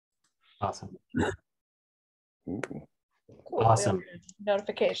Awesome. Ooh. Cool. Awesome.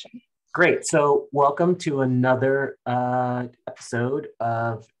 Notification. Great. So welcome to another episode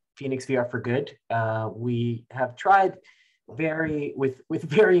of Phoenix VR for Good. We have tried with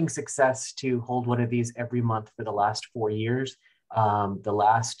varying success to hold one of these every month for the last 4 years. The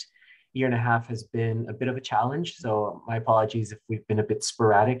last year and a half has been a bit of a challenge, so my apologies if we've been a bit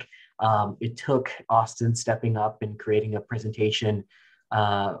sporadic. It took Austin stepping up and creating a presentation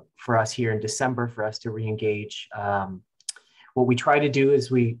for us here in December for us to re-engage. What we try to do is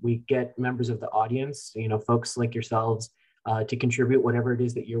we get members of the audience, folks like yourselves, to contribute whatever it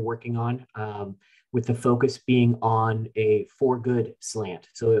is that you're working on, with the focus being on a for good slant.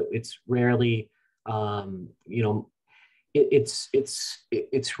 So it's rarely,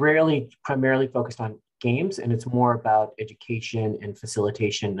 it's rarely primarily focused on games, and it's more about education and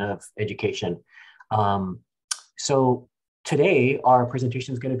facilitation of education. So today, our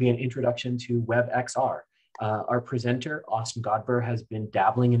presentation is going to be an introduction to WebXR. Our presenter, Austin Godber, has been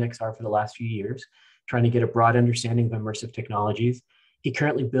dabbling in XR for the last few years, trying to get a broad understanding of immersive technologies. He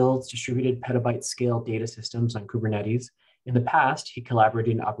currently builds distributed petabyte scale data systems on Kubernetes. In the past, he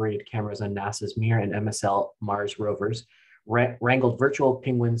collaborated and operated cameras on NASA's Mir and MSL Mars rovers, wrangled virtual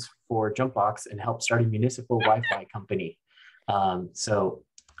penguins for Jumpbox, and helped start a municipal Wi-Fi company. So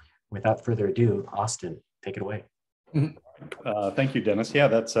without further ado, Austin, take it away. Thank you, Dennis. Yeah,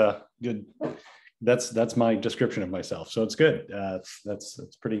 that's good. That's my description of myself. So it's good.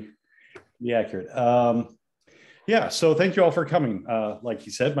 That's pretty accurate. Yeah, so thank you all for coming. Like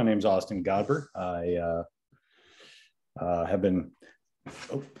you said, my name is Austin Godber. I have been,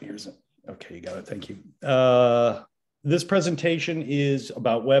 okay, you got it, thank you. This presentation is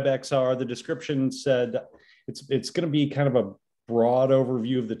about WebXR. The description said it's going to be kind of a broad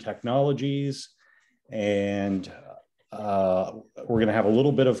overview of the technologies, and we're going to have a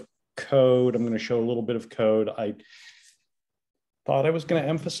little bit of code. I'm going to show a little bit of code. I thought I was going to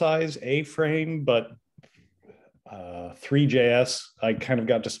emphasize A-frame, but 3JS, I kind of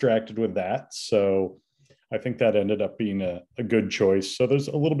got distracted with that. So I think that ended up being a good choice. So there's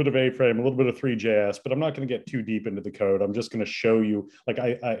a little bit of A-frame, a little bit of 3JS, but I'm not going to get too deep into the code. I'm just going to show you, like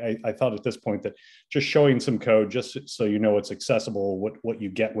I thought at this point that just showing some code, just so you know it's accessible, what you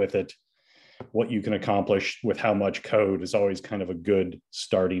get with it, what you can accomplish with how much code is always kind of a good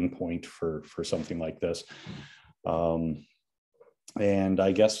starting point for something like this. And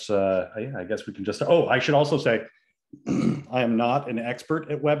I guess we can just, I should also say, I am not an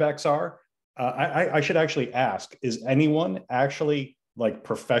expert at WebXR. I should actually ask, is anyone actually like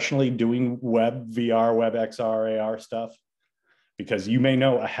professionally doing web VR, WebXR, AR stuff? Because you may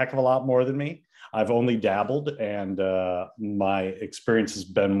know a heck of a lot more than me. I've only dabbled, and my experience has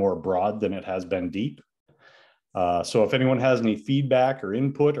been more broad than it has been deep. So if anyone has any feedback or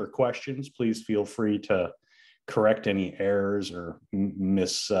input or questions, please feel free to correct any errors or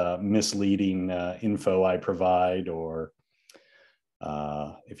misleading info I provide, or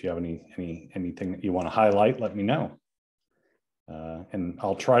if you have anything that you want to highlight, let me know. And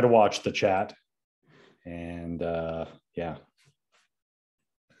I'll try to watch the chat. And yeah.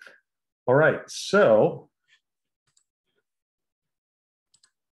 All right, so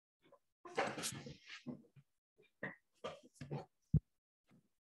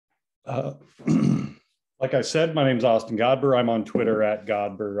like I said, my name is Austin Godber. I'm on Twitter at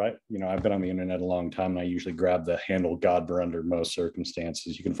Godber. I've been on the internet a long time, and I usually grab the handle Godber under most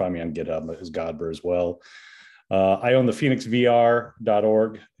circumstances. You can find me on GitHub as Godber as well. I own the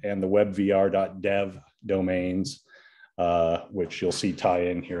phoenixvr.org and the webvr.dev domains, which you'll see tie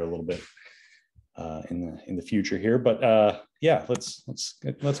in here a little bit in the future here. But yeah, let's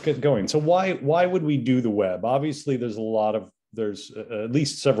get going. So why would we do the web? Obviously, there's at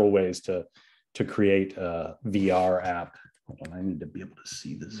least several ways to create a VR app. Hold on, I need to be able to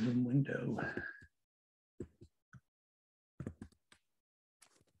see the Zoom window.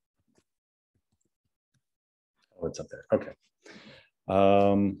 Oh, it's up there. Okay.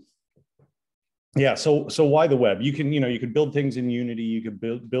 Yeah. So why the web? You can build things in Unity. You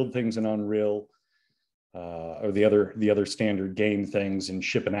could build things in Unreal, or the other standard game things, and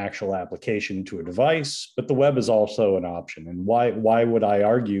ship an actual application to a device. But the web is also an option. And why would I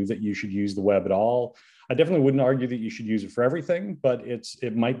argue that you should use the web at all? I definitely wouldn't argue that you should use it for everything, but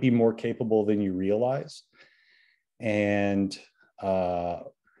it might be more capable than you realize. And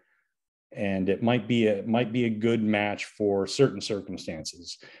it might be a good match for certain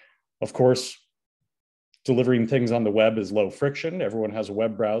circumstances. Of course, delivering things on the web is low friction. Everyone has a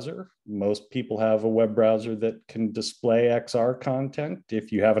web browser. Most people have a web browser that can display XR content.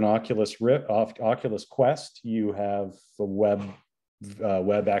 If you have an Oculus Quest, you have a web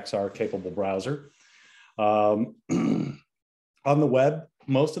WebXR capable browser. On the web,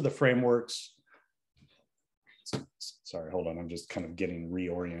 most of the frameworks, sorry, hold on, I'm just kind of getting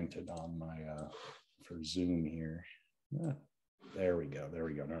reoriented on my, for Zoom here. There we go,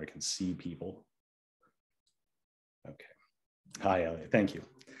 now I can see people. Okay, hi Elliot, thank you.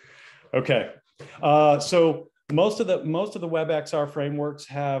 Okay, so most of the WebXR frameworks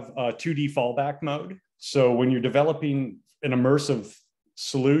have 2D fallback mode. So when you're developing an immersive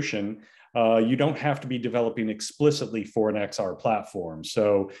solution, you don't have to be developing explicitly for an XR platform.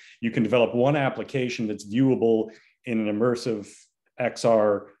 So you can develop one application that's viewable in an immersive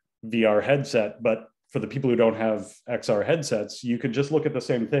XR VR headset, but for the people who don't have XR headsets, you could just look at the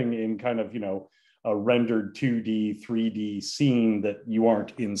same thing in kind of, a rendered 2D, 3D scene that you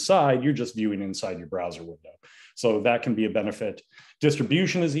aren't inside, you're just viewing inside your browser window. So that can be a benefit.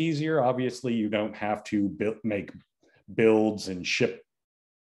 Distribution is easier. Obviously, you don't have to make builds and ship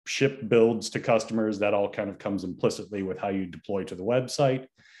builds to customers. That all kind of comes implicitly with how you deploy to the website.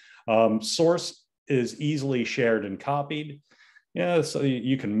 Source is easily shared and copied. Yeah, so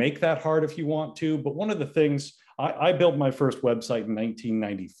you can make that hard if you want to. But one of the things, I built my first website in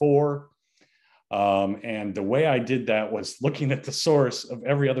 1994. And the way I did that was looking at the source of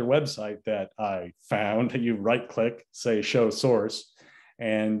every other website that I found. You right click, say show source.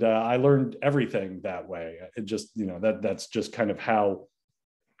 And I learned everything that way. It just, that's just kind of how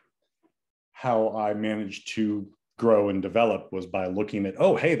I managed to grow and develop, was by looking at,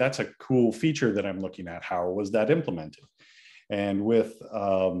 oh, hey, that's a cool feature that I'm looking at. How was that implemented? And with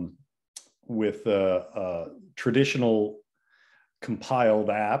a traditional compiled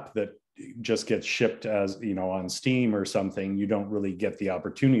app that just gets shipped as, on Steam or something, you don't really get the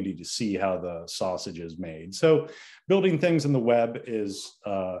opportunity to see how the sausage is made. So building things in the web is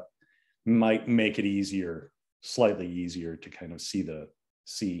might make it easier, slightly easier to kind of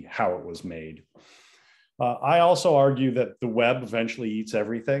see how it was made. I also argue that the web eventually eats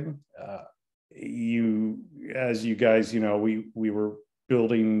everything. As you guys, we were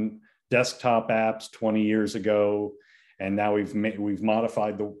building desktop apps 20 years ago, and now we've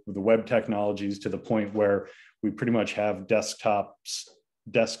modified the web technologies to the point where we pretty much have desktop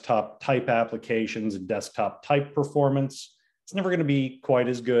type applications and desktop type performance. It's never going to be quite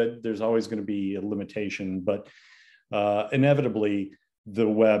as good. There's always going to be a limitation, but inevitably the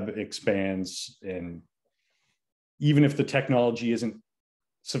web expands, and even if the technology isn't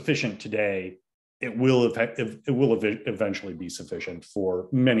sufficient today, it will eventually be sufficient for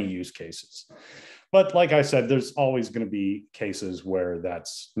many use cases. But like I said, there's always going to be cases where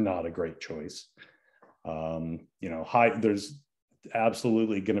that's not a great choice. There's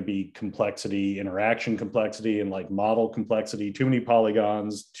absolutely going to be complexity, interaction complexity, and like model complexity, too many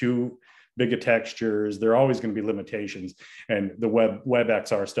polygons, too big of textures. There are always going to be limitations, and the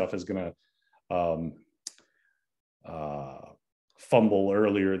WebXR stuff is going to fumble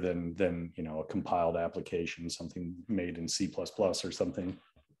earlier than a compiled application, something made in C++ or something.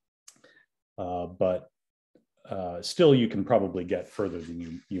 But still, you can probably get further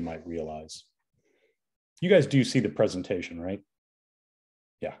than you might realize. You guys do see the presentation, right?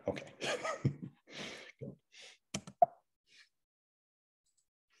 Yeah, okay.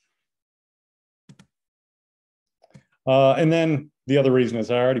 And then the other reason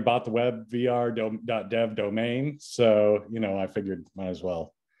is I already bought the WebVR.dev domain. So, I figured might as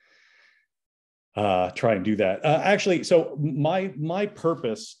well try and do that. Actually, so my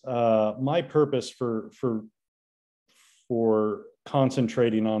purpose for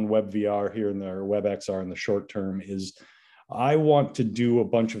concentrating on WebVR here in the WebXR in the short term is I want to do a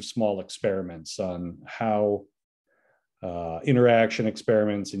bunch of small experiments on how interaction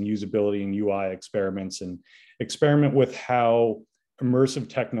experiments and usability and UI experiments, and experiment with how immersive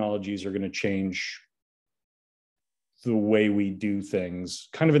technologies are going to change the way we do things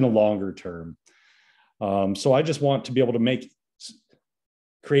kind of in the longer term. So I just want to be able to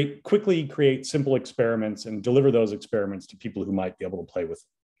quickly create simple experiments and deliver those experiments to people who might be able to play with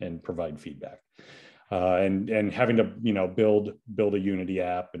and provide feedback. And having to build a Unity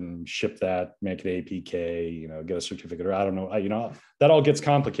app and ship that, make it APK, get a certificate, or I don't know, that all gets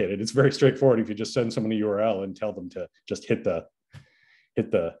complicated. It's very straightforward if you just send someone a URL and tell them to just hit the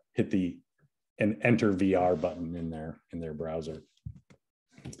and enter VR button in their browser.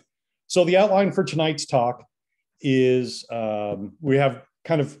 So the outline for tonight's talk is we have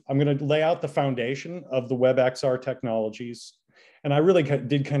I'm going to lay out the foundation of the WebXR technologies. And I really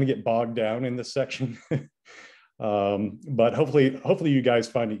did kind of get bogged down in this section, but hopefully you guys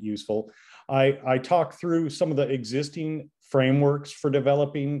find it useful. I talk through some of the existing frameworks for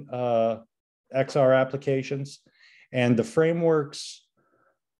developing XR applications, And the frameworks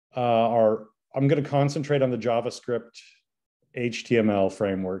I'm going to concentrate on the JavaScript HTML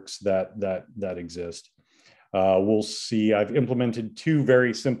frameworks that exist. We'll see, I've implemented 2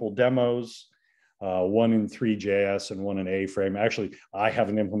 very simple demos, one in Three.js and one in A-Frame. Actually, I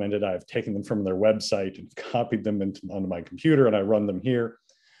haven't implemented, I've taken them from their website and copied them onto my computer, and I run them here.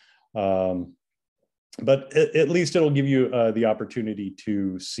 But at least it'll give you the opportunity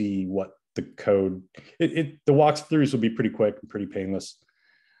to see what the code, the walkthroughs will be pretty quick and pretty painless,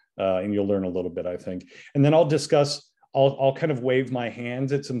 and you'll learn a little bit, I think. And then I'll kind of wave my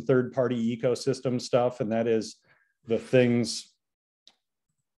hands at some third-party ecosystem stuff, and that is the things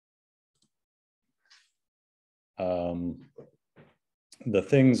built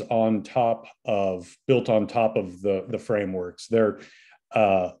on top of the frameworks. There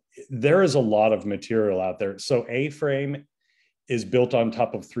is a lot of material out there. So A-Frame is built on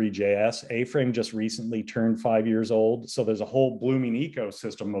top of Three.js. A-Frame just recently turned 5 years old. So there's a whole blooming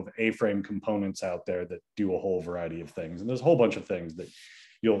ecosystem of A-Frame components out there that do a whole variety of things. And there's a whole bunch of things that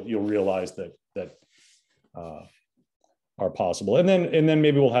you'll realize that are possible. And then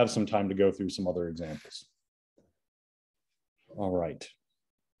maybe we'll have some time to go through some other examples. All right.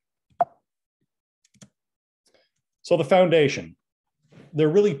 So the foundation. There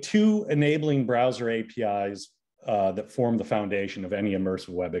are really 2 enabling browser APIs that form the foundation of any immersive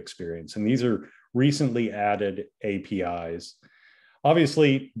web experience. And these are recently added APIs.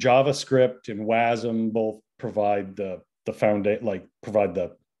 Obviously, JavaScript and WASM both provide the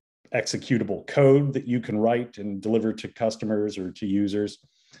executable code that you can write and deliver to customers or to users.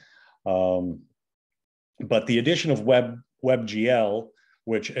 But the addition of WebGL,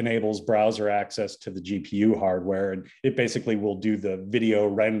 which enables browser access to the GPU hardware, and it basically will do the video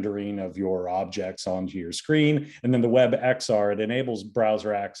rendering of your objects onto your screen. And then the WebXR, it enables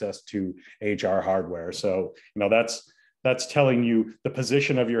browser access to HR hardware. So, that's telling you the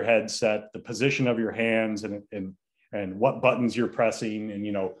position of your headset, the position of your hands, and what buttons you're pressing, and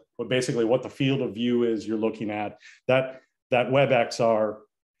basically what the field of view is you're looking at. That WebXR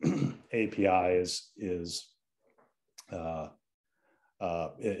API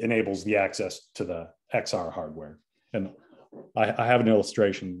it enables the access to the XR hardware. And I have an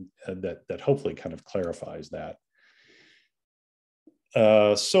illustration that hopefully kind of clarifies that.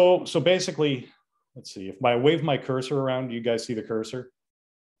 So basically, let's see, if I wave my cursor around, do you guys see the cursor?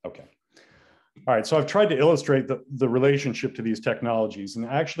 Okay. All right, so I've tried to illustrate the relationship to these technologies. And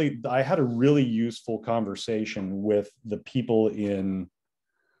actually, I had a really useful conversation with the people in,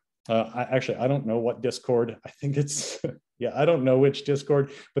 I don't know what Discord. I think it's, yeah, I don't know which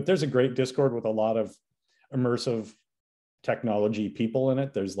Discord, but there's a great Discord with a lot of immersive technology people in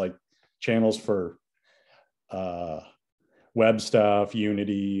it. There's like channels for web stuff,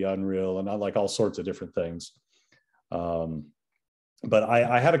 Unity, Unreal, and like all sorts of different things. But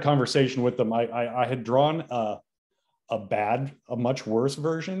I had a conversation with them. I had drawn a much worse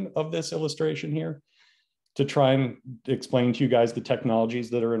version of this illustration here to try and explain to you guys the technologies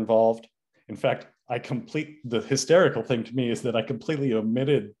that are involved. In fact, the hysterical thing to me is that I completely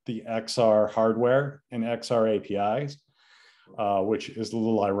omitted the XR hardware and XR APIs, which is a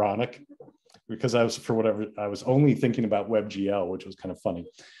little ironic because I was only thinking about WebGL, which was kind of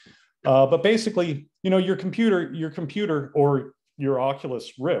funny. But basically, your computer or your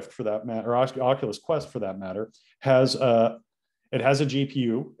Oculus Rift for that matter, or Oculus Quest for that matter, has it has a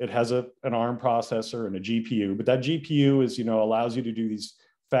GPU, it has an ARM processor and a GPU, but that GPU is, allows you to do these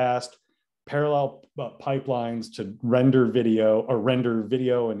fast parallel pipelines to render video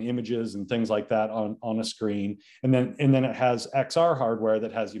and images and things like that on a screen. And then it has XR hardware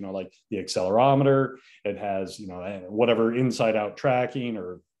that has, like the accelerometer, it has, whatever inside out tracking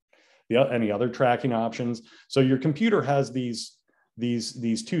or any other tracking options. So your computer has these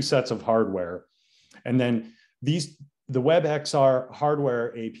 2 sets of hardware. And then the WebXR hardware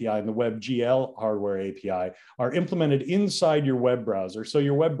API and the WebGL hardware API are implemented inside your web browser. So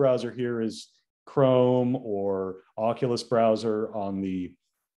your web browser here is Chrome or Oculus browser on the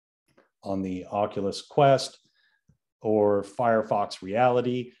Oculus Quest or Firefox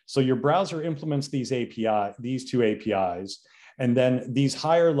Reality. So your browser implements these 2 APIs, and then these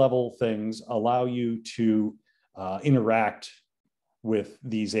higher level things allow you to interact with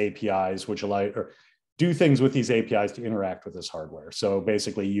these APIs, which do things with these APIs to interact with this hardware. So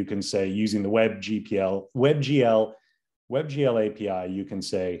basically you can say, using the WebGL API, you can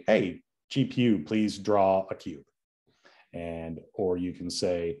say, hey, GPU, please draw a cube. Or you can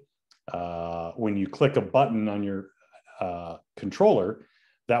say, when you click a button on your controller,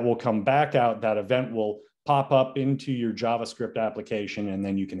 that will come back out, that event will pop up into your JavaScript application, and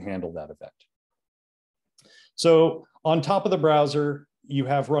then you can handle that event. So on top of the browser, you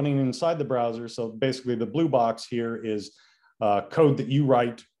have running inside the browser. So basically the blue box here is code that you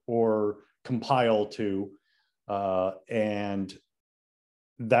write or compile to, and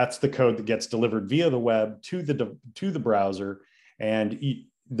that's the code that gets delivered via the web to the browser. And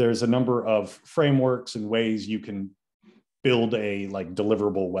there's a number of frameworks and ways you can build a like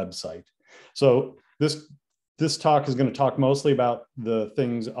deliverable website. So this talk is going to talk mostly about the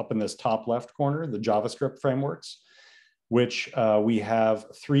things up in this top left corner, the JavaScript frameworks, which we have.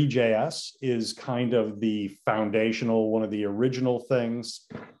 3JS is kind of the foundational, one of the original things,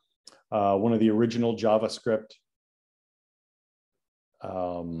 one of the original JavaScript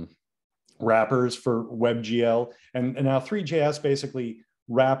wrappers for WebGL. And now 3JS basically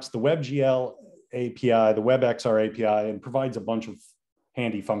wraps the WebGL API, the WebXR API, and provides a bunch of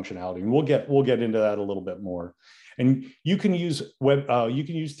handy functionality. And we'll get into that a little bit more. And you can use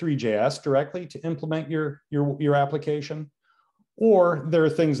 3JS directly to implement your application, or there are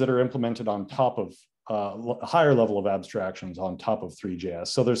things that are implemented on top of a higher level of abstractions on top of 3JS.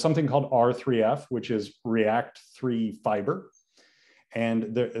 So there's something called R3F, which is React 3 Fiber,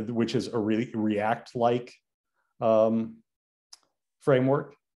 and which is a really React-like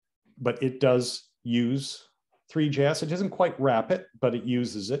framework, but it does use 3JS. It doesn't quite wrap it, but it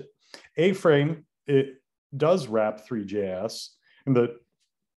uses it. A-Frame, it does wrap 3JS, and the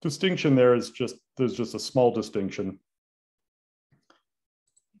distinction there is there's just a small distinction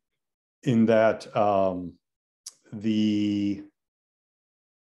in that the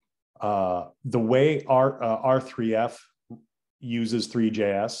way R3F uses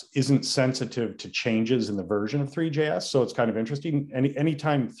 3JS isn't sensitive to changes in the version of 3JS. So it's kind of interesting.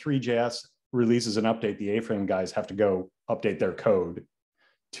 Anytime 3JS releases an update, the A-Frame guys have to go update their code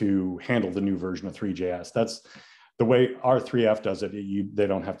to handle the new version of 3JS. That's the way R3F does it. They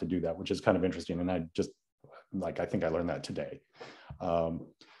don't have to do that, which is kind of interesting. And I think I learned that today.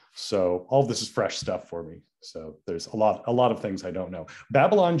 So all of this is fresh stuff for me. So there's a lot of things I don't know.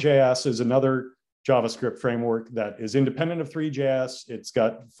 Babylon.js is another JavaScript framework that is independent of 3JS. It's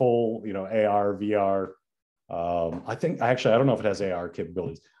got full, AR, VR. I don't know if it has AR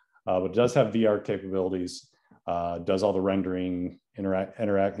capabilities, but it does have VR capabilities. Does all the rendering,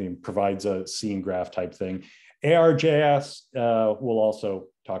 interacting, provides a scene graph type thing. AR.js we'll also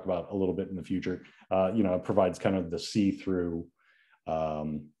talk about a little bit in the future. It provides kind of the see-through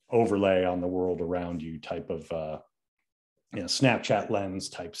overlay on the world around you type of Snapchat lens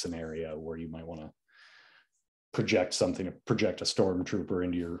type scenario where you might want to project a stormtrooper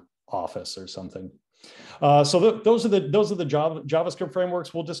into your office or something. So those are the JavaScript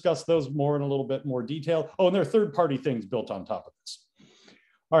frameworks. We'll discuss those more in a little bit more detail. Oh, and there are third-party things built on top of this.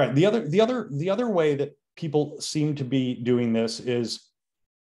 All right, the other way that people seem to be doing this is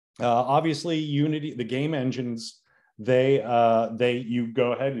obviously Unity, the game engines. You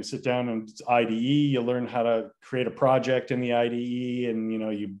go ahead and sit down and it's IDE. You learn how to create a project in the IDE, and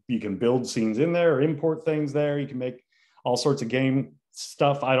you can build scenes in there or import things there. You can make all sorts of game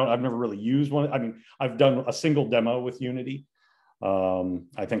stuff. I've never really used one. I mean, I've done a single demo with Unity.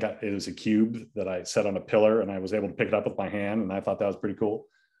 I think it was a cube that I set on a pillar, and I was able to pick it up with my hand, and I thought that was pretty cool.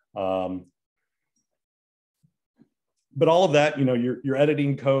 But all of that, you're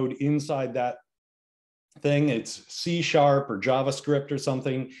editing code inside that thing. It's C# or JavaScript or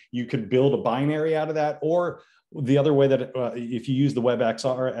something. You could build a binary out of that, or the other way that if you use the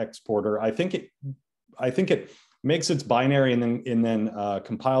WebXR exporter, I think it makes its binary and then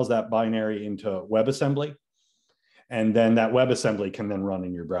compiles that binary into WebAssembly, and then that WebAssembly can then run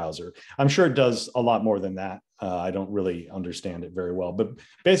in your browser. I'm sure it does a lot more than that. I don't really understand it very well, but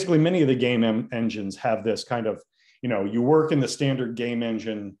basically many of the game engines have this kind of, you work in the standard game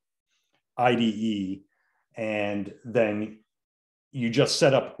engine IDE, and then you just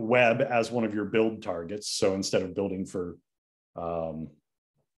set up web as one of your build targets. So instead of building for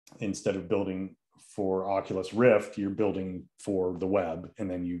Oculus Rift, you're building for the web, and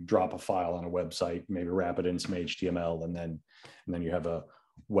then you drop a file on a website, maybe wrap it in some HTML, and then you have a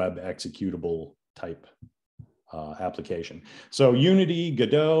web executable type application. So Unity,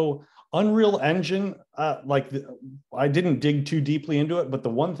 Godot, Unreal Engine, I didn't dig too deeply into it, but the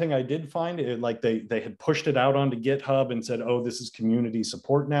one thing I did find, they had pushed it out onto GitHub and said, oh, this is community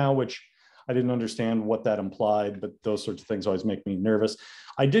support now, which I didn't understand what that implied, but those sorts of things always make me nervous.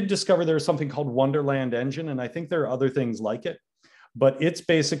 I did discover there's something called Wonderland Engine, and I think there are other things like it, but it's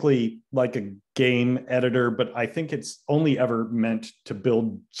basically like a game editor, but I think it's only ever meant to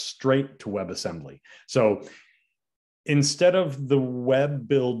build straight to WebAssembly. So instead of the web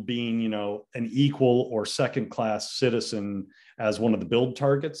build being, an equal or second class citizen as one of the build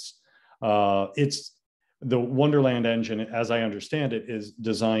targets, it's the Wonderland engine, as I understand it, is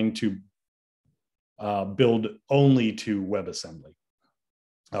designed to build only to WebAssembly,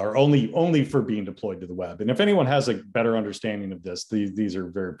 or only for being deployed to the web. And if anyone has a better understanding of this, these are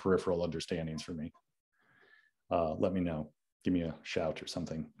very peripheral understandings for me. Let me know. Give me a shout or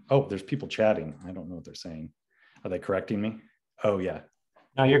something. Oh, there's people chatting. I don't know what they're saying. Are they correcting me? Oh, yeah.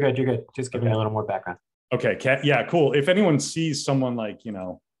 No, you're good. You're good. Just giving Okay. a little more background. Okay. Yeah, cool. If anyone sees someone like,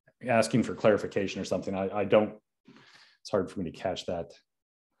 asking for clarification or something, I don't, it's hard for me to catch that.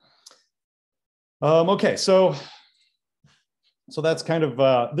 Okay. So that's kind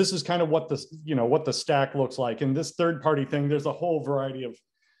of, this is kind of what what the stack looks like. And this third-party thing, there's a whole variety of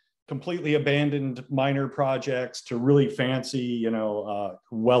completely abandoned minor projects to really fancy,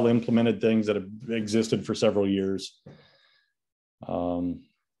 well-implemented things that have existed for several years.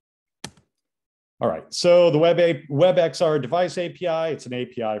 All right, so the WebXR device API, it's an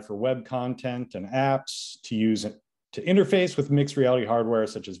API for web content and apps to use it to interface with mixed reality hardware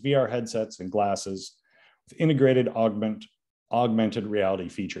such as VR headsets and glasses with integrated augmented reality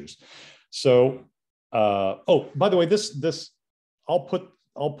features. So, oh, by the way, I'll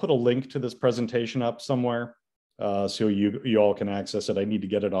put a link to this presentation up somewhere so you all can access it. I need to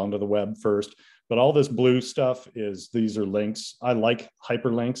get it onto the web first, but all this blue stuff these are links. I like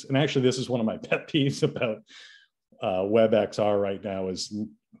hyperlinks, and actually this is one of my pet peeves about WebXR right now is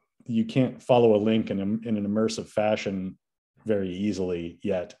you can't follow a link in an immersive fashion very easily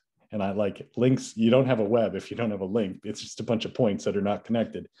yet. And I like links. You don't have a web if you don't have a link. It's just a bunch of points that are not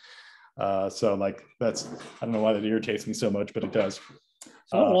connected. So like I don't know why that irritates me so much, but it does.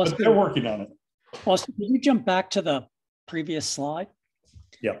 But they're working on it. Austin, can you jump back to the previous slide?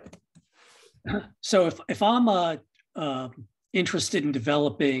 Yep. So if I'm interested in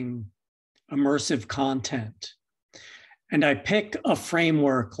developing immersive content, and I pick a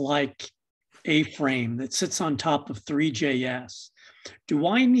framework like A-Frame that sits on top of Three.js, do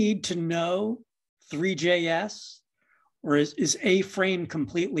I need to know Three.js, or is A-Frame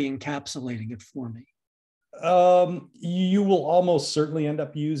completely encapsulating it for me? You will almost certainly end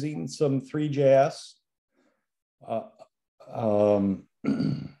up using some Three.js.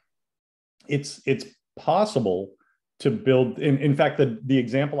 It's possible to build. In fact, the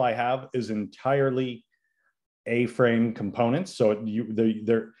example I have is entirely A-Frame components. So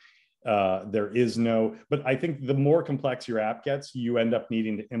there is no. But I think the more complex your app gets, you end up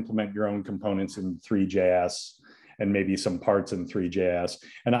needing to implement your own components in Three.js and maybe some parts in Three.js.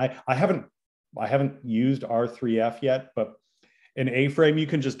 And I haven't used R3F yet, but in A-Frame, you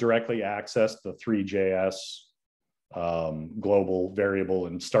can just directly access the Three.js global variable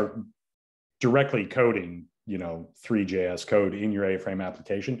and start directly coding, Three.js code in your A-Frame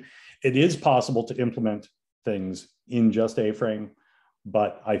application. It is possible to implement things in just A-Frame,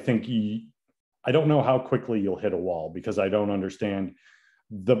 but I think I don't know how quickly you'll hit a wall because I don't understand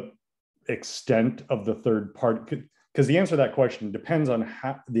the extent of the third party. Because the answer to that question depends on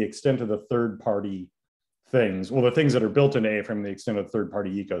the extent of the third-party things. Well, the things that are built into A-Frame, the extent of the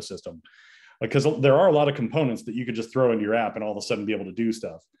third-party ecosystem. Because there are a lot of components that you could just throw into your app and all of a sudden be able to do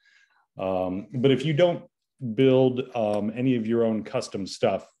stuff. But if you don't build any of your own custom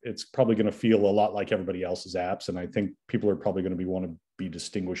stuff, it's probably going to feel a lot like everybody else's apps. And I think people are probably going to want to be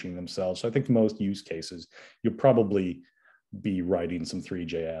distinguishing themselves. So I think most use cases, you'll probably be writing some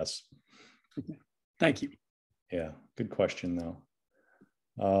Three.js. Okay. Thank you. Yeah, good question though.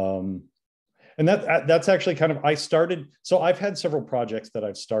 And that's actually kind of, so I've had several projects that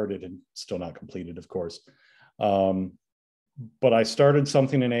I've started and still not completed, of course. But I started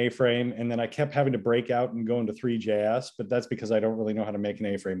something in A-Frame and then I kept having to break out and go into Three.js, but that's because I don't really know how to make an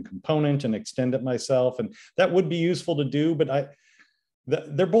A-Frame component and extend it myself. And that would be useful to do, but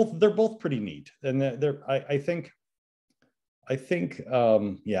they're both pretty neat. And I think,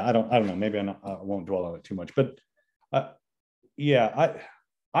 yeah, I don't know. Maybe I won't dwell on it too much, but yeah,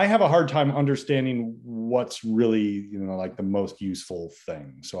 I have a hard time understanding what's really, like the most useful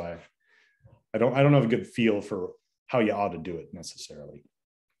thing. So I don't have a good feel for how you ought to do it necessarily.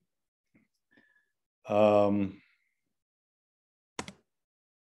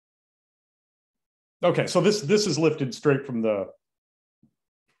 Okay, so this is lifted straight from the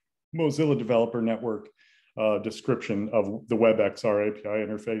Mozilla Developer Network description of the WebXR API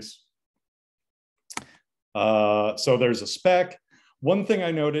interface. So there's a spec. One thing I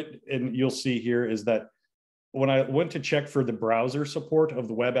noted, and you'll see here, is that when I went to check for the browser support of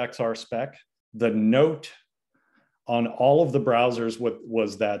the WebXR spec, the note on all of the browsers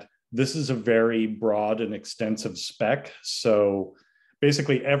was that this is a very broad and extensive spec. So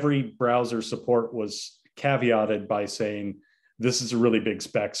basically every browser support was caveated by saying this is a really big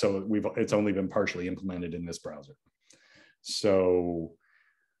spec, so it's only been partially implemented in this browser. So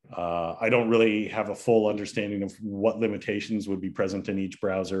I don't really have a full understanding of what limitations would be present in each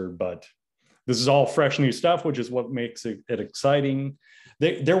browser, but this is all fresh new stuff, which is what makes it exciting.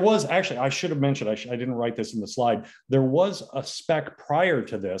 There was actually, I should have mentioned, I didn't write this in the slide. There was a spec prior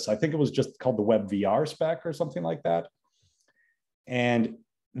to this. I think it was just called the WebVR spec or something like that. And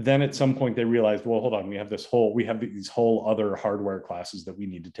then at some point they realized, well, hold on, we have these whole other hardware classes that we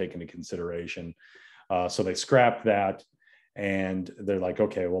need to take into consideration. So they scrapped that, and they're like,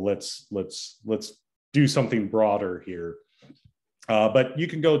 okay, well, let's do something broader here. But you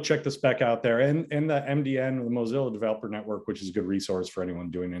can go check the spec out there, and the MDN, the Mozilla Developer Network, which is a good resource for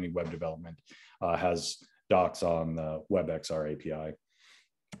anyone doing any web development, has docs on the WebXR API.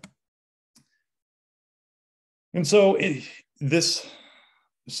 And so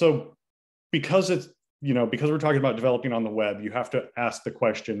because it's, because we're talking about developing on the web, you have to ask the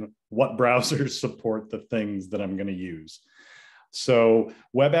question, what browsers support the things that I'm going to use? So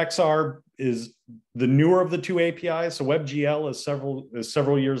WebXR is the newer of the two APIs. So WebGL is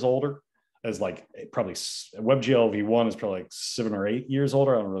several years older, as like probably WebGL v1 is probably like 7 or 8 years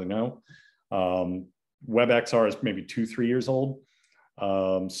older. I don't really know. WebXR is maybe 2-3 years old.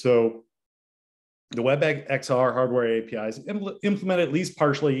 So the WebXR hardware APIs implement at least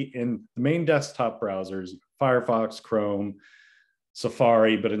partially in the main desktop browsers, Firefox, Chrome,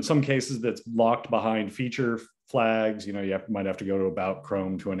 Safari, but in some cases that's locked behind feature flags. You might have to go to About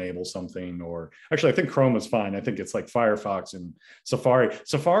Chrome to enable something, or actually I think Chrome is fine. I think it's like Firefox and Safari.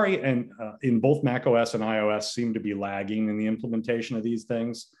 Safari and in both macOS and iOS seem to be lagging in the implementation of these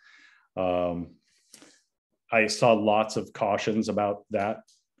things. I saw lots of cautions about that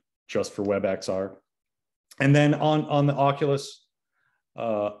just for WebXR. And then on the Oculus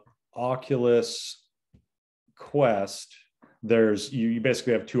Quest, you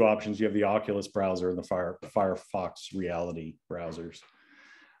basically have two options. You have the Oculus browser and the Firefox Reality browsers.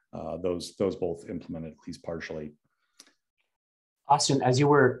 Those both implemented at least partially. Austin, as you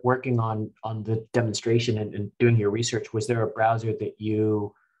were working on the demonstration and doing your research, was there a browser that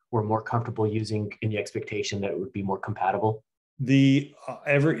you were more comfortable using in the expectation that it would be more compatible? The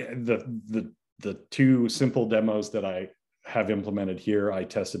two simple demos that I have implemented here, I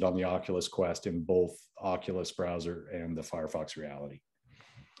tested on the Oculus Quest in both Oculus browser and the Firefox Reality.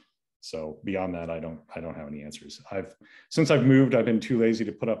 So beyond that, I don't have any answers. Since I've moved, I've been too lazy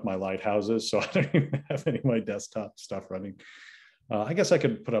to put up my lighthouses, so I don't even have any of my desktop stuff running. I guess I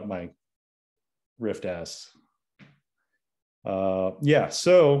could put up my Rift S. Yeah,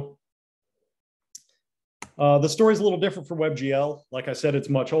 so the story is a little different for WebGL. Like I said, it's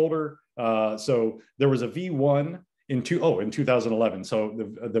much older. So there was a V1 in 2011. So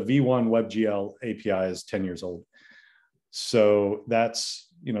the V1 WebGL API is 10 years old. So that's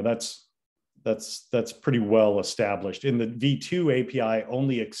pretty well established. In the V2 API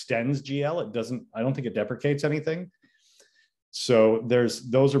only extends GL. It doesn't, I don't think it deprecates anything. So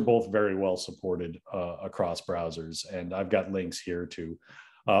those are both very well supported across browsers. And I've got links here to,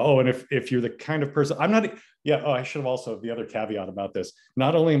 and if you're the kind of person, I'm not, I should have also, the other caveat about this,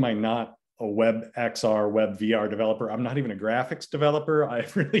 not only am I not a WebXR, WebVR developer, I'm not even a graphics developer. I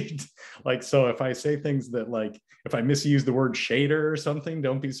really, so if I say things that if I misuse the word shader or something,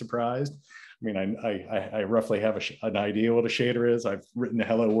 don't be surprised. I mean, I roughly have an idea what a shader is. I've written a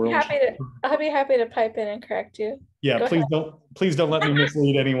Hello World. I'll be happy to pipe in and correct you. Yeah, please don't let me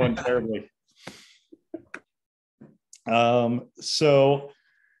mislead anyone terribly. So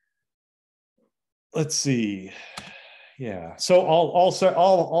let's see. Yeah, so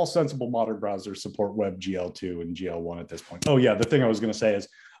all sensible modern browsers support WebGL2 and GL1 at this point. Oh yeah, the thing I was going to say is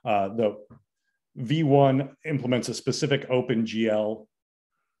the V1 implements a specific OpenGL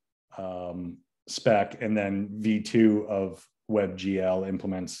spec, and then V2 of WebGL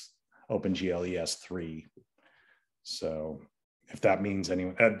implements OpenGL ES3. So if that means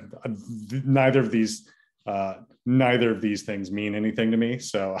anyone, neither of these things mean anything to me.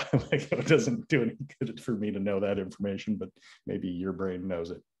 So it doesn't do any good for me to know that information, but maybe your brain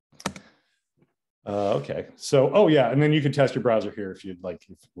knows it. Okay, so, and then you can test your browser here if you'd like,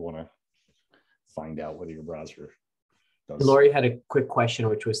 if you want to find out whether your browser does. Lori had a quick question,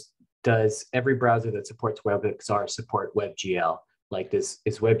 which was, does every browser that supports WebXR support WebGL? Is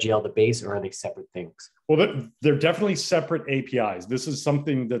WebGL the base, or are they separate things? Well, they're definitely separate APIs. This is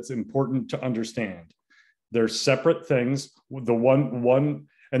something that's important to understand. They're separate things. That's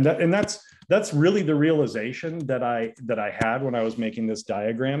really the realization that I had when I was making this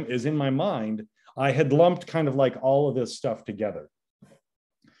diagram. Is in my mind, I had lumped kind of all of this stuff together.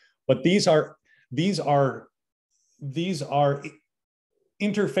 But these are these are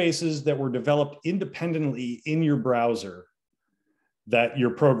interfaces that were developed independently in your browser that your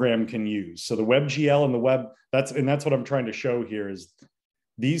program can use. So the WebGL and the web, that's what I'm trying to show here, is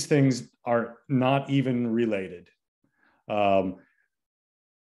these things are not even related. The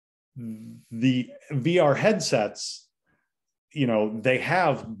VR headsets, they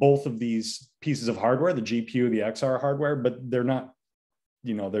have both of these pieces of hardware, the GPU, the XR hardware, but they're not,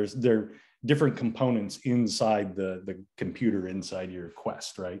 they're different components inside the computer, inside your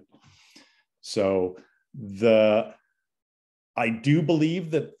Quest, right? So I do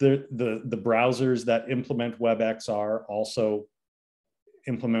believe that the browsers that implement WebXR also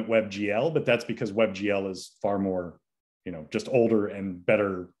implement WebGL, but that's because WebGL is far more, just older and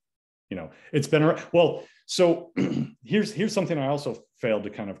better. It's been around. Well, so here's something I also failed to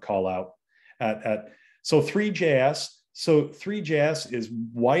kind of call out so 3JS. So 3JS is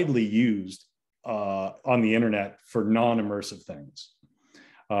widely used on the internet for non-immersive things.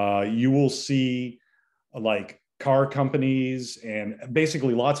 You will see like car companies and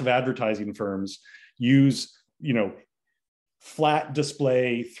basically lots of advertising firms use, flat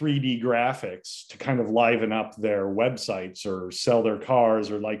display 3D graphics to kind of liven up their websites or sell their cars,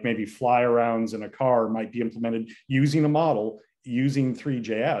 or like maybe fly arounds in a car might be implemented using a model using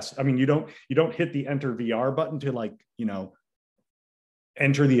 3JS. I mean, you don't hit the enter VR button to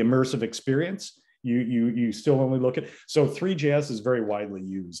enter the immersive experience. You still only look at, so 3JS is very widely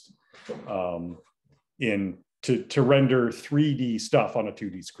used to render 3D stuff on a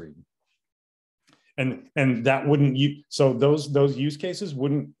 2D screen. And that wouldn't so those use cases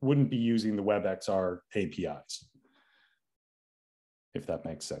wouldn't be using the WebXR APIs, if that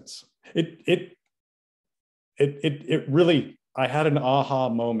makes sense. It really, I had an aha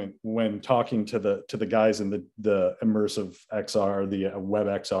moment when talking to the guys in the immersive XR, the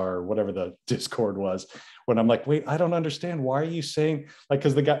WebXR, whatever the Discord was, when I'm like, wait, I don't understand. Why are you saying,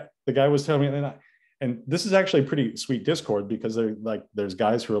 because the guy was telling me, and this is actually a pretty sweet Discord, because there's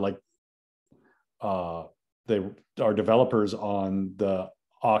guys who are like, they are developers on the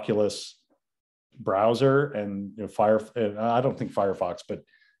Oculus browser and I don't think Firefox, but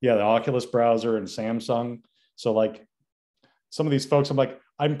yeah, the Oculus browser and Samsung. So like some of these folks,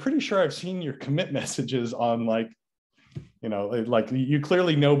 I'm pretty sure I've seen your commit messages on you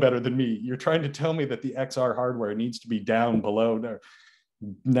clearly know better than me. You're trying to tell me that the XR hardware needs to be down below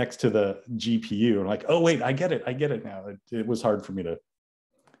next to the GPU. I'm like, oh wait, I get it now. It was hard for me it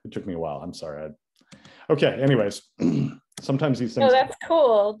took me a while. I'm sorry. Okay, anyways, sometimes these things. No, that's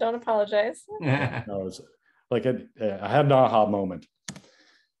cool. Don't apologize. I had an aha moment.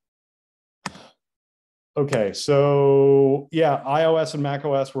 Okay, so yeah, iOS and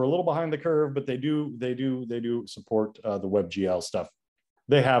macOS were a little behind the curve, but they do support the WebGL stuff.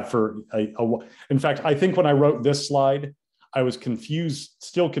 They have for in fact, I think when I wrote this slide, I was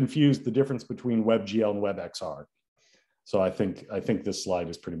still confused the difference between WebGL and WebXR. So I think this slide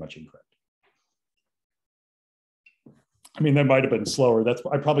is pretty much incorrect. I mean, that might have been slower.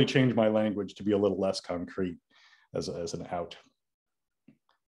 I probably changed my language to be a little less concrete as an out.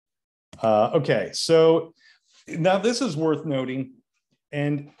 Okay, so now this is worth noting.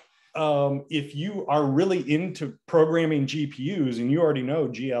 And if you are really into programming GPUs, and you already know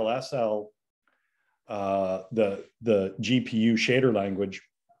GLSL, the GPU shader language,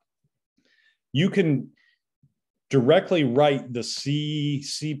 you can directly write the C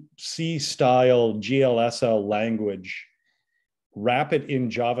style GLSL language, wrap it in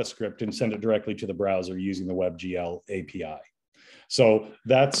JavaScript, and send it directly to the browser using the WebGL API. So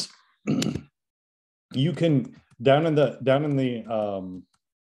that's you can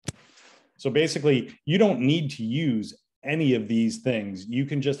so basically you don't need to use any of these things. You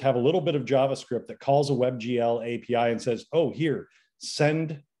can just have a little bit of JavaScript that calls a WebGL API and says, oh, here,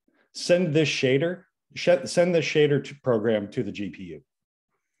 send this shader program to the GPU.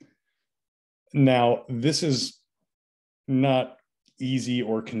 Now, this is not easy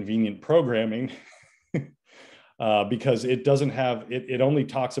or convenient programming because it doesn't have, it only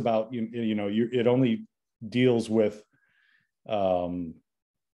talks about, it only deals with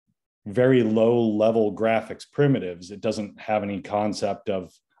very low level graphics primitives. It doesn't have any concept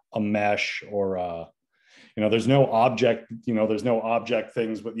of a mesh or there's no object, there's no object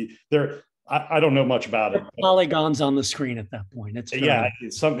things, but I don't know much about it. Polygons on the screen at that point.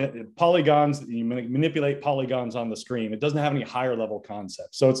 It's polygons. You manipulate polygons on the screen. It doesn't have any higher level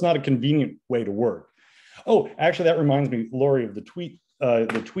concepts, so it's not a convenient way to work. Oh, actually, that reminds me, Lori, of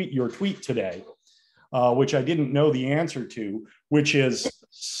your tweet today, which I didn't know the answer to, which is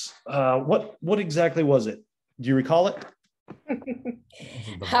what exactly was it? Do you recall it?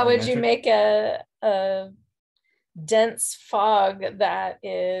 How would you make a dense fog that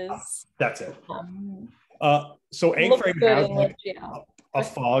is That's it. um, So looks A-frame good has in like WebGL. a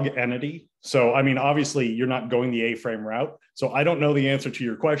fog entity. So, I mean, obviously you're not going the A-frame route. So I don't know the answer to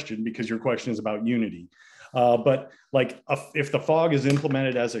your question because your question is about Unity. But like if the fog is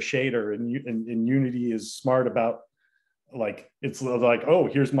implemented as a shader and Unity is smart about like, it's like, oh,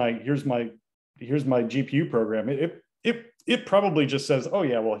 here's my GPU program. It probably just says, oh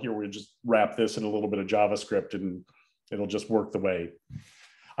yeah, well here we just wrap this in a little bit of JavaScript and it'll just work the way.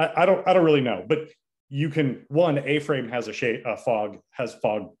 I don't really know, but you can, one, A-frame has fog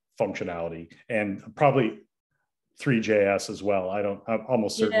functionality, and probably 3JS as well. I'm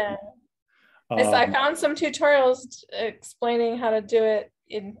almost certain. Yeah. I found some tutorials explaining how to do it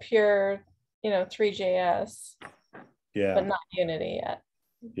in pure, 3JS, Yeah, but not Unity yet.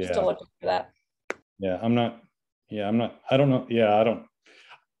 yeah. Still looking for that. Yeah, I'm not. I don't know. Yeah,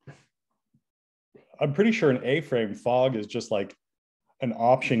 I'm pretty sure an A-frame fog is just like an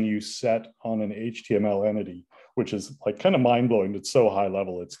option you set on an HTML entity, which is like kind of mind-blowing. It's so high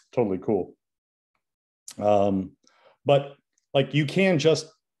level. It's totally cool. But like you can just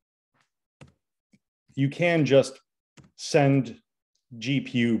send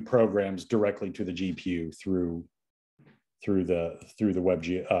GPU programs directly to the GPU through the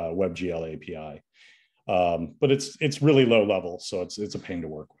WebGL API. But it's really low level, so it's a pain to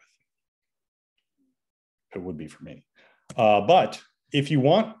work with. It would be for me. But if you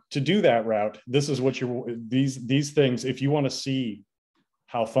want to do that route, this is what these things, if you want to see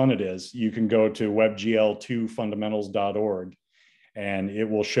how fun it is, you can go to webgl2fundamentals.org, and it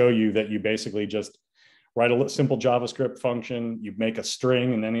will show you that you basically just write a simple JavaScript function, you make a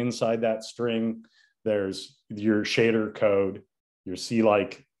string, and then inside that string, there's your shader code, your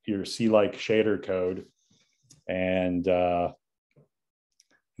C-like shader code, and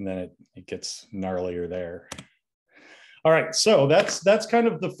then it gets gnarlier there. All right, so that's kind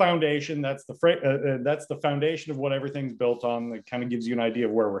of the foundation. That's the foundation of what everything's built on. It kind of gives you an idea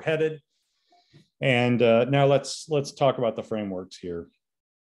of where we're headed. And now let's talk about the frameworks here.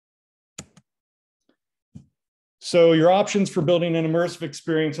 So your options for building an immersive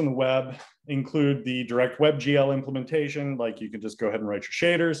experience on the web include the direct WebGL implementation, like you can just go ahead and write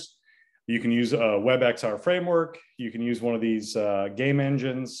your shaders. You can use a WebXR framework. You can use one of these game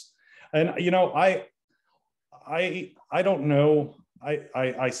engines. And I don't know.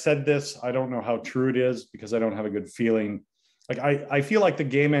 I said this. I don't know how true it is because I don't have a good feeling. Like I feel like the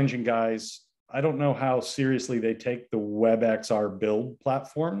game engine guys, I don't know how seriously they take the WebXR build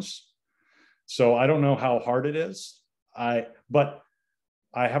platforms. So I don't know how hard it is. But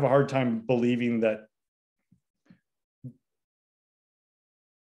I have a hard time believing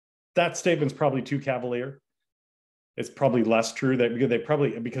that statement's probably too cavalier. It's probably less true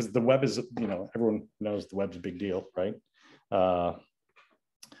because the web is, everyone knows the web's a big deal, right? But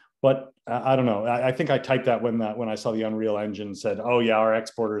I don't know. I think I typed that when I saw the Unreal Engine said, "Oh yeah, our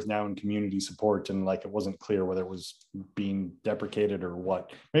exporter is now in community support," and like it wasn't clear whether it was being deprecated or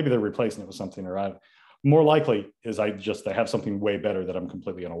what. Maybe they're replacing it with something, or more likely is they have something way better that I'm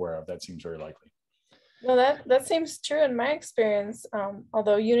completely unaware of. That seems very likely. No, that seems true in my experience.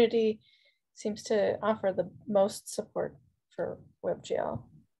 Although Unity seems to offer the most support for WebGL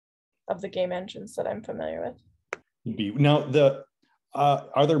of the game engines that I'm familiar with. Now,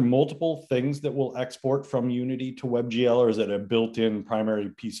 are there multiple things that will export from Unity to WebGL, or is it a built-in primary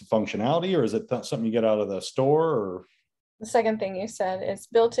piece of functionality, or is it something you get out of the store? Or the second thing you said, it's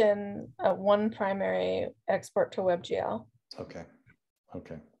built in one primary export to WebGL. Okay.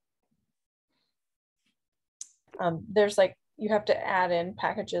 There's you have to add in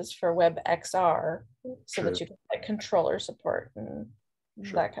packages for WebXR so that you can get controller support and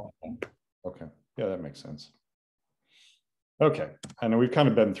that kind of thing. Okay, yeah, that makes sense. Okay, I know we've kind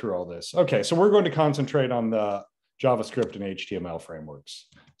of been through all this. Okay, so we're going to concentrate on the JavaScript and HTML frameworks.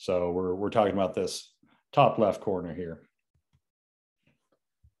 So we're talking about this top left corner here.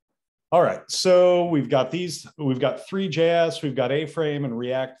 All right, so we've got 3JS, we've got A-frame and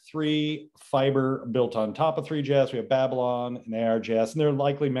React 3, Fiber built on top of 3JS, we have Babylon and ARJS, and there are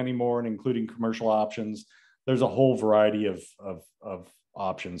likely many more, and including commercial options. There's a whole variety of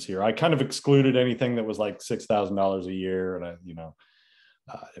options here. I kind of excluded anything that was like $6,000 a year, and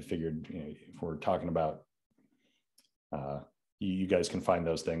I figured if we're talking about, you guys can find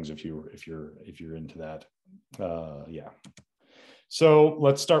those things if you're into that. Yeah. So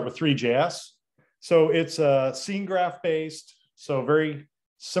let's start with 3JS. So it's a scene graph based, so very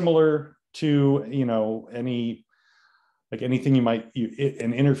similar to anything you might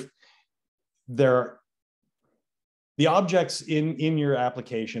the objects in your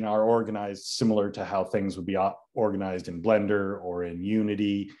application are organized similar to how things would be organized in Blender or in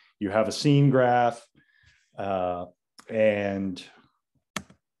Unity. You have a scene graph, and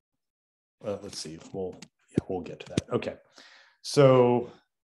let's see, we'll get to that. Okay, so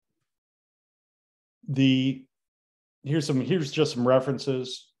here's just some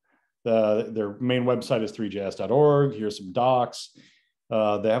references. Their main website is 3js.org. Here's some docs.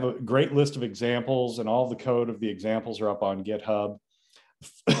 They have a great list of examples, and all the code of the examples are up on GitHub.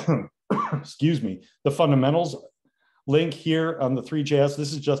 Excuse me. The fundamentals link here on the 3JS.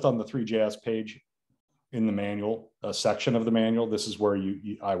 This is just on the 3JS page in the manual, a section of the manual. This is where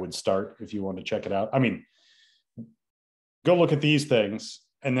I would start if you want to check it out. I mean, go look at these things,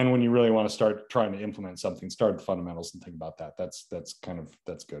 and then when you really want to start trying to implement something, start the fundamentals and think about that. That's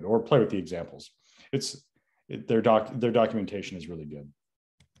good. Or play with the examples. Their documentation is really good.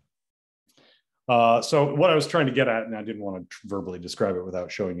 So what I was trying to get at, and I didn't want to verbally describe it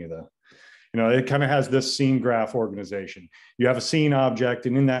without showing you it kind of has this scene graph organization. You have a scene object,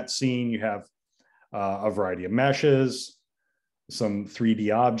 and in that scene, you have a variety of meshes, some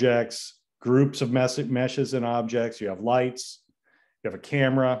 3D objects, groups of meshes and objects. You have lights, you have a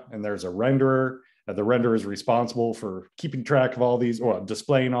camera, and there's a renderer. The renderer is responsible for keeping track of all these, or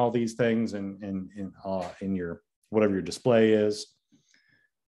displaying all these things in your whatever your display is.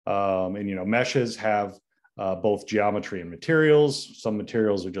 And meshes have both geometry and materials. Some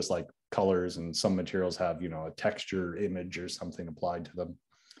materials are just like colors, and some materials have a texture image or something applied to them.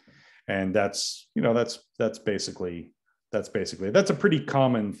 And that's basically that's a pretty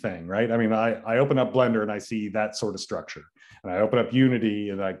common thing, right? I mean, I open up Blender and I see that sort of structure, and I open up Unity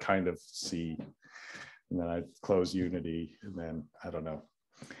and I kind of see, and then I close Unity, and then I don't know.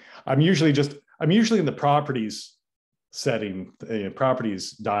 I'm usually in the properties setting,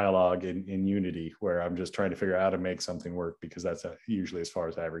 properties dialog in Unity, where I'm just trying to figure out how to make something work, because that's usually as far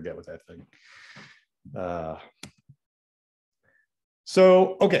as I ever get with that thing.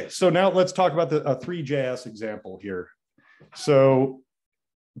 So now let's talk about the 3JS example here. So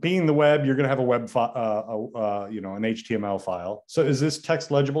being the web, you're going to have a web file, an HTML file. So is this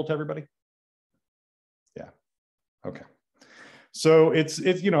text legible to everybody? Yeah. Okay. So it's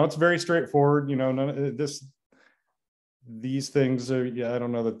very straightforward. These things are, I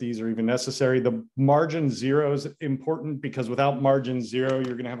don't know that these are even necessary. The margin 0 is important, because without margin 0,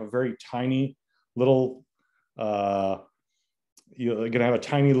 you're going to have a very tiny little, you're going to have a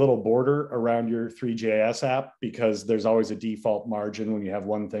tiny little border around your 3JS app, because there's always a default margin when you have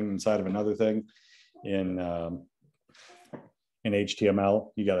one thing inside of another thing. In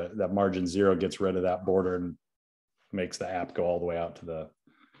HTML, that margin 0 gets rid of that border and makes the app go all the way out to the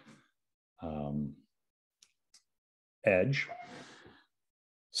edge.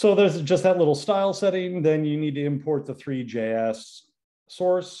 So there's just that little style setting. Then you need to import the 3JS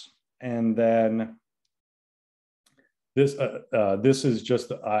source, and then this is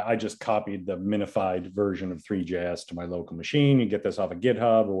just, I just copied the minified version of 3JS to my local machine. You get this off of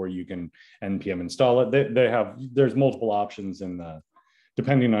GitHub, or you can npm install it. There's multiple options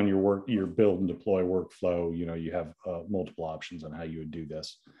depending on your build and deploy workflow. You have multiple options on how you would do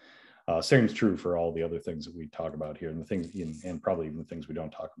this. Same is true for all the other things that we talk about here, and the things, and probably even the things we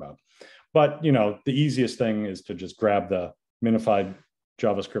don't talk about. But the easiest thing is to just grab the minified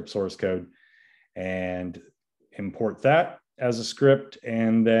JavaScript source code and import that as a script.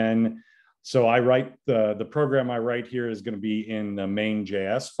 And then, so I write the program I write here is going to be in the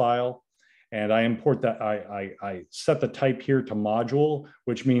main.js file, and I import that. I set the type here to module,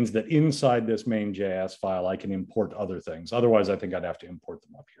 which means that inside this main.js file, I can import other things. Otherwise, I think I'd have to import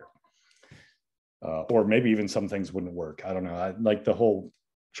them up here. Or maybe even some things wouldn't work. I don't know. Like the whole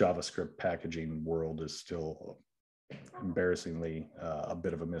JavaScript packaging world is still embarrassingly a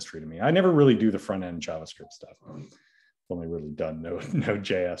bit of a mystery to me. I never really do the front end JavaScript stuff. I've only really done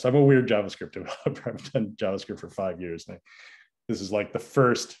Node.js. I'm a weird JavaScript developer. I've done JavaScript for 5 years. This is like the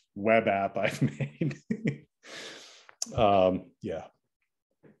first web app I've made. Yeah.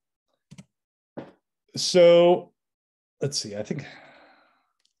 So let's see. I think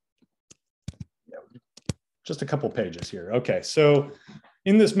just a couple pages here. Okay, so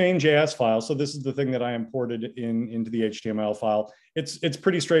in this main.js file, so this is the thing that I imported into the HTML file. It's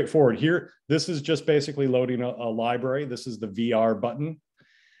pretty straightforward here. This is just basically loading a library. This is the VR button,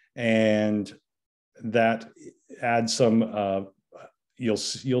 and that adds some. You'll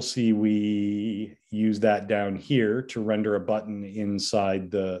see we use that down here to render a button inside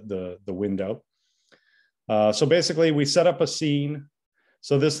the window. So basically, we set up a scene.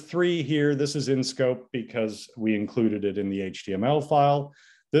 So this 3 here, this is in scope because we included it in the HTML file.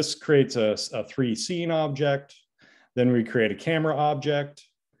 This creates a 3 scene object. Then we create a camera object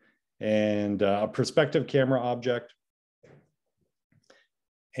and a perspective camera object.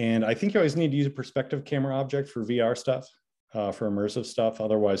 And I think you always need to use a perspective camera object for VR stuff, for immersive stuff.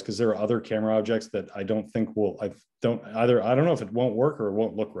 Otherwise, because there are other camera objects that I don't think will, I don't know if it won't work or it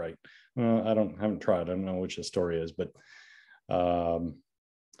won't look right. I haven't tried. I don't know which the story is, but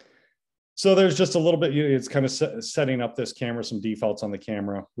so there's just a little bit, it's kind of setting up this camera, some defaults on the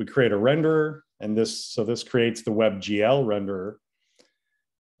camera. We create a renderer, and this creates the WebGL renderer.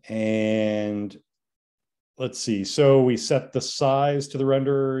 And let's see, so we set the size to the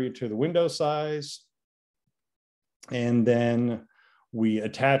renderer to the window size. And then we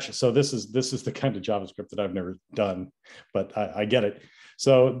attach, so this is the kind of JavaScript that I've never done, but I get it.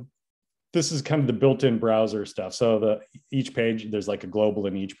 So this is kind of the built-in browser stuff. So each page, there's like a global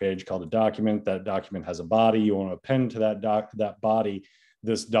in each page called a document. That document has a body. You want to append to that body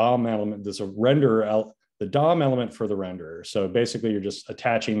this DOM element, this renderer, the DOM element for the renderer. So basically, you're just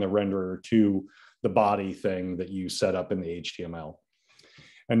attaching the renderer to the body thing that you set up in the HTML.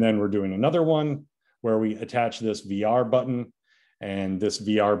 And then we're doing another one where we attach this VR button, and this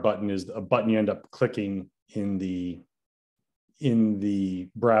VR button is a button you end up clicking in the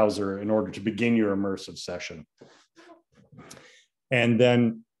browser in order to begin your immersive session. And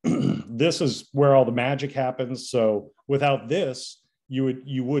then this is where all the magic happens. So without this,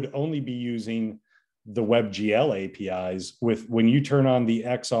 you would only be using the WebGL APIs. When you turn on the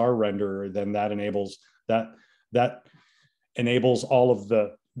XR renderer, then that enables all of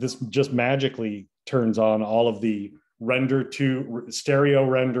this just magically turns on all of the render to stereo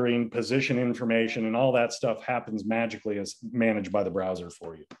rendering, position information, and all that stuff happens magically as managed by the browser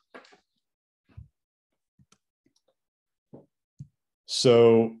for you.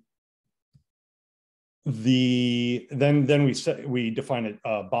 So then we define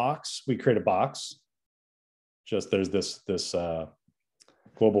a box. We create a box. Just there's this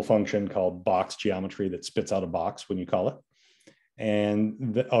global function called box geometry that spits out a box when you call it.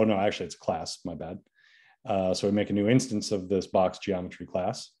 And oh no, actually it's a class, my bad. So we make a new instance of this box geometry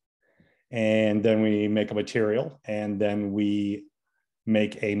class, and then we make a material, and then we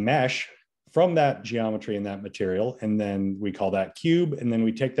make a mesh from that geometry and that material, and then we call that cube, and then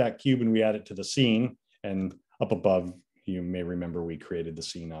we take that cube and we add it to the scene, and up above, you may remember we created the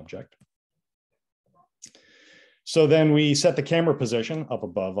scene object. So then we set the camera position up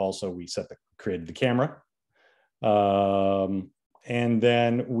above. Also, we created the camera. And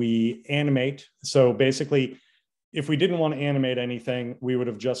then we animate. So basically, if we didn't want to animate anything, we would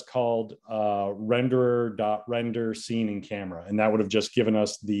have just called renderer.render scene and camera. And that would have just given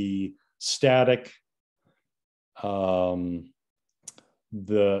us the static, the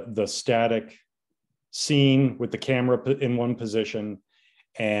static scene with the camera in one position,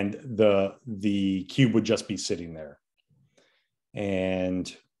 and the cube would just be sitting there.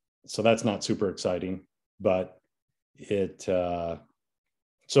 And so that's not super exciting, but so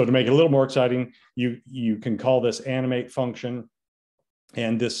to make it a little more exciting, you can call this animate function,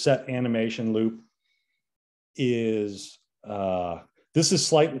 and this set animation loop is this is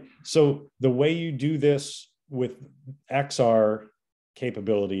slightly, so the way you do this with XR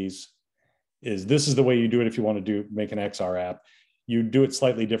capabilities is this is the way you do it if you want to make an XR app. You do it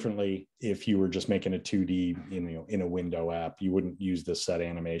slightly differently if you were just making a 2D in a window app. You wouldn't use this set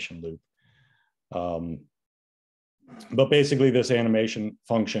animation loop. But basically, this animation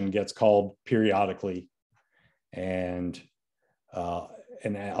function gets called periodically, and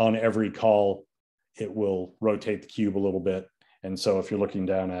on every call, it will rotate the cube a little bit. And so if you're looking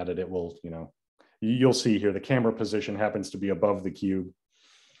down at it, it will, you'll see here the camera position happens to be above the cube.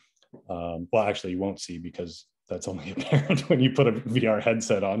 Well, actually, you won't see because that's only apparent when you put a VR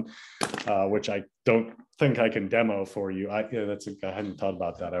headset on, which I don't think I can demo for you. I hadn't thought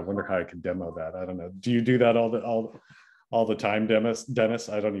about that. I wonder how I can demo that. I don't know. Do you do that all the time, Dennis?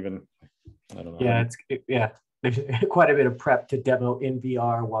 I don't know. Yeah, there's quite a bit of prep to demo in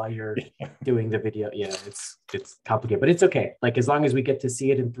VR while you're doing the video. Yeah, it's complicated, but it's okay. Like as long as we get to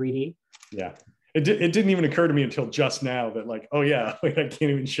see it in 3D. Yeah. It didn't even occur to me until just now that like, oh yeah, wait, I can't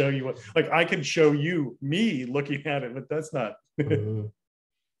even show you I can show you me looking at it, but that's not. Mm-hmm.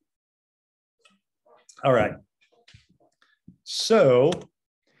 All right. So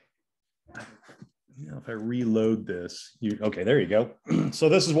if I reload this, okay, there you go. So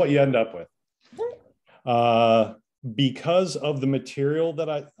this is what you end up with. Because of the material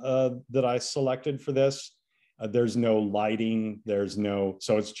that I selected for this, there's no lighting, there's no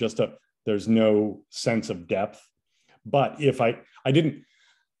sense of depth. But if I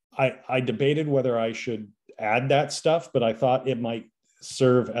debated whether I should add that stuff, but I thought it might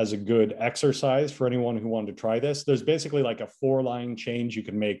serve as a good exercise for anyone who wanted to try this. There's basically like a 4-line change you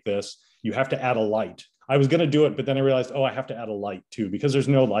can make this. You have to add a light. I was going to do it, but then I realized, oh, I have to add a light too, because there's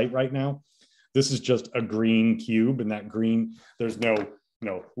no light right now. This is just a green cube, and that green, there's no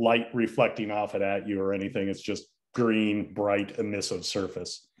light reflecting off it at you or anything. It's just green, bright, emissive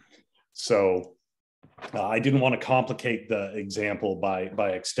surface. So I didn't want to complicate the example by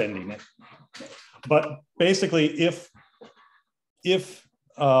extending it. But basically, so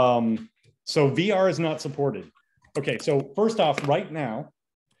VR is not supported. Okay, so first off, right now,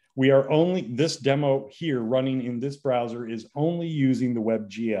 we are only, this demo here running in this browser is only using the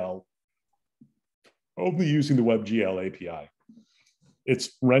WebGL, API.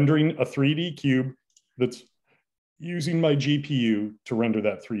 It's rendering a 3D cube that's using my GPU to render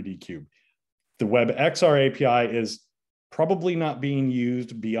that 3D cube. The WebXR API is probably not being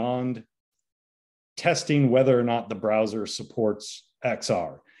used beyond testing whether or not the browser supports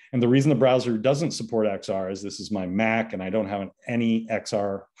XR. And the reason the browser doesn't support XR is this is my Mac and I don't have any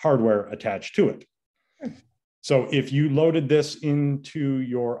XR hardware attached to it. So if you loaded this into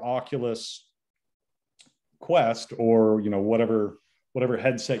your Oculus Quest or whatever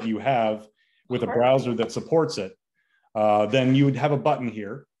headset you have with a browser that supports it, then you would have a button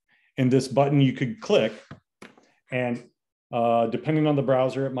here. And this button you could click, and depending on the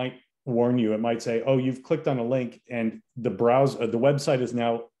browser, it might warn you. It might say, oh, you've clicked on a link, and the website is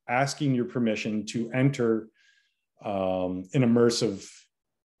now asking your permission to enter an immersive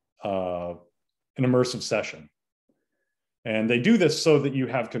session. And they do this so that you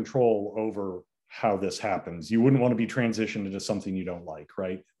have control over how this happens. You wouldn't want to be transitioned into something you don't like,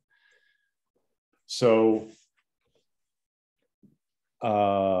 right? So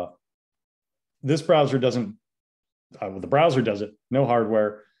this browser doesn't, the browser does it, no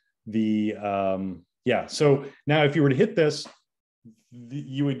hardware. So now if you were to hit this,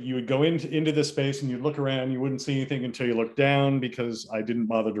 you would go into this space and you'd look around, you wouldn't see anything until you look down, because I didn't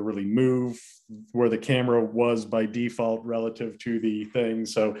bother to really move where the camera was by default relative to the thing.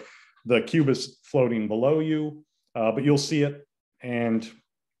 So the cube is floating below you, but you'll see it, and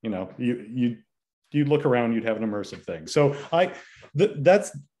you look around, you'd have an immersive thing. So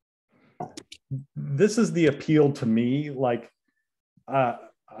this is the appeal to me. Like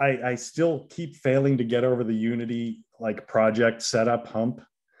I still keep failing to get over the Unity project setup hump,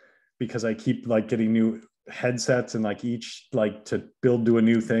 because I keep getting new headsets, and each to do a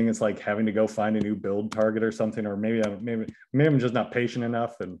new thing, it's like having to go find a new build target or something, or maybe I'm just not patient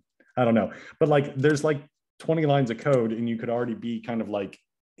enough, and I don't know. But there's 20 lines of code, and you could already be kind of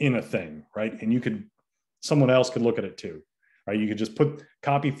in a thing, right? And someone else could look at it too, right? You could just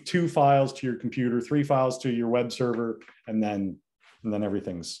copy 2 files to your computer, 3 files to your web server, and then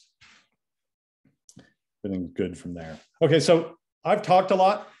everything's good from there. Okay, so I've talked a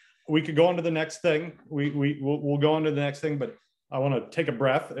lot. We could go on to the next thing. We'll go on to the next thing, but I want to take a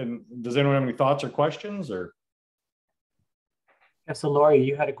breath. And does anyone have any thoughts or questions? Or yeah, so Lori,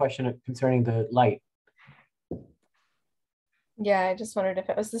 you had a question concerning the light. Yeah, I just wondered if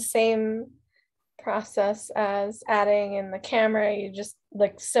it was the same process as adding in the camera. You just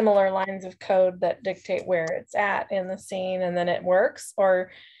similar lines of code that dictate where it's at in the scene, and then it works, or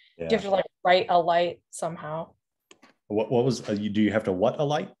do you have to write a light somehow? What was do you have to what a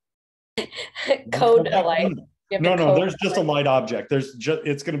light? Code a light. No, there's just a light object.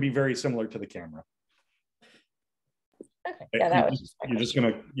 It's going to be very similar to the camera. Okay, yeah, that was just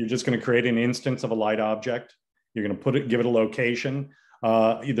you're just gonna create an instance of a light object. You're gonna give it a location.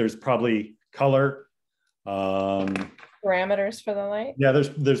 There's probably color. Parameters for the light. Yeah,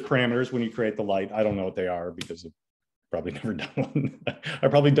 there's parameters when you create the light. I don't know what they are, because I've probably never done one. I've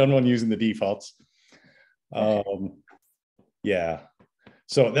probably done one using the defaults. Yeah.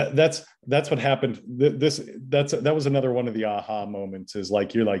 So that's what happened. That was another one of the aha moments, is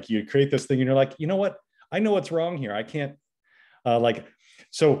you create this thing and you're like, you know what? I know what's wrong here. I can't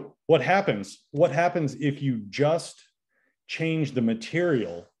so what happens if you just change the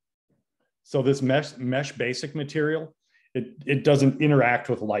material? So this mesh basic material, it doesn't interact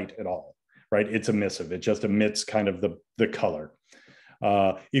with light at all, right? It's emissive. It just emits kind of the color.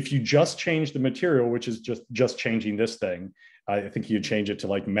 If you just change the material, which is just changing this thing, I think you change it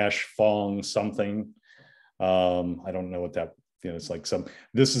to mesh Phong something. I don't know what that, it's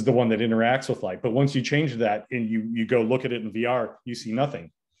this is the one that interacts with light. But once you change that and you go look at it in VR, you see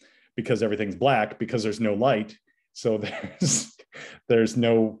nothing, because everything's black, because there's no light. So there's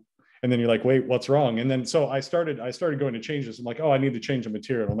no, and then you're like, wait, what's wrong? And then, so I started going to change this. I'm like, oh, I need to change the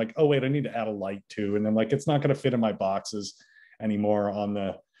material. I'm like, oh, wait, I need to add a light too. And I'm like, it's not going to fit in my boxes anymore on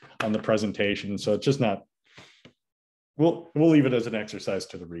the presentation. So it's just not, we'll leave it as an exercise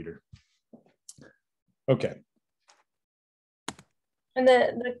to the reader. Okay. And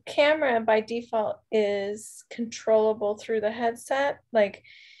the camera by default is controllable through the headset. Like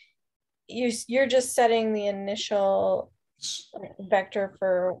you're just setting the initial vector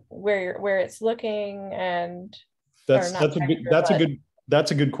for where it's looking, and that's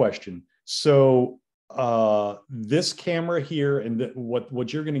a good question. So this camera here, and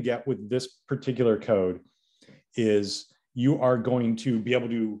what you're going to get with this particular code is you are going to be able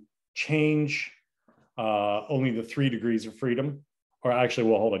to change only the 3 degrees of freedom. Or actually,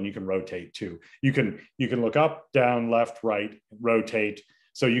 well, hold on, you can rotate too. You can look up, down, left, right, rotate.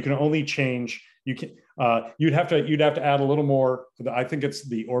 So you can only change, you'd have to add a little more. I think it's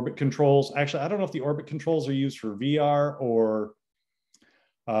the orbit controls. Actually, I don't know if the orbit controls are used for VR or,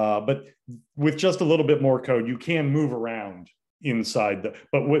 but with just a little bit more code, you can move around inside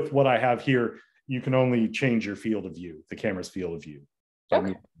but with what I have here, you can only change your field of view, the camera's field of view.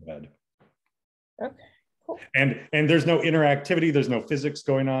 Okay. Okay. And there's no interactivity. There's no physics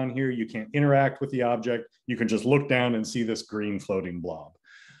going on here. You can't interact with the object. You can just look down and see this green floating blob.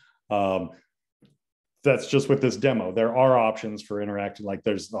 That's just with this demo. There are options for interacting. Like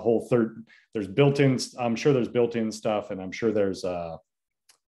there's the whole there's built-in, I'm sure there's built-in stuff, and I'm sure there's, hard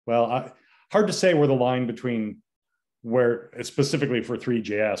to say where the line between where, specifically for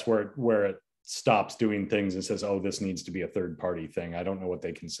Three.js, where it stops doing things and says, oh, this needs to be a third-party thing. I don't know what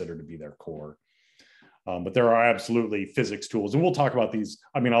they consider to be their core. But there are absolutely physics tools, and we'll talk about these.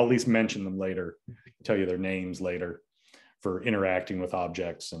 I mean, I'll at least mention them later, tell you their names later for interacting with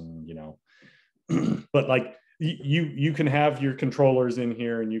objects, and but like you can have your controllers in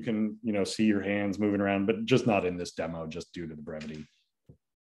here, and you can see your hands moving around, but just not in this demo, just due to the brevity.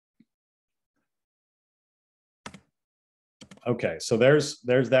 Okay, so there's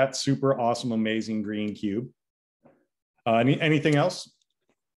that super awesome, amazing green cube. Anything else?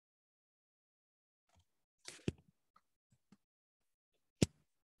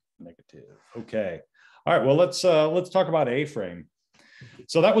 Negative. Okay. All right. Well, let's talk about A-frame.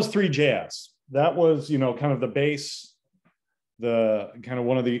 So that was Three.js. That was kind of the base, the kind of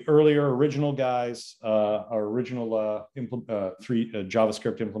one of the earlier original guys, our original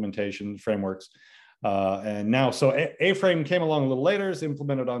JavaScript implementation frameworks. And now, so A-frame came along a little later, is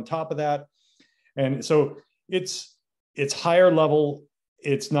implemented on top of that, and so it's higher level.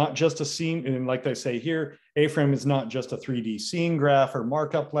 It's not just a scene, and like they say here, A-frame is not just a 3D scene graph or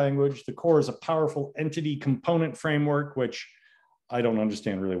markup language. The core is a powerful entity component framework, which I don't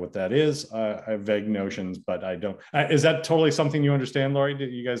understand really what that is. I have vague notions, but I don't. Is that totally something you understand, Laurie? Do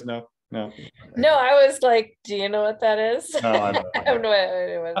you guys know? No. No, I was like, do you know what that is? No, I don't. I have no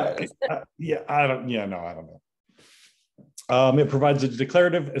idea what that is. I don't know. It provides a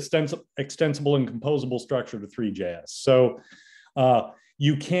declarative, extensible, and composable structure to Three.js. So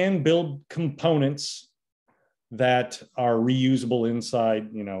you can build components that are reusable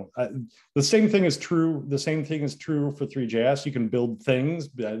inside. The same thing is true. The same thing is true for Three.js. You can build things,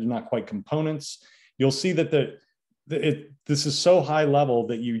 but not quite components. You'll see that this is so high level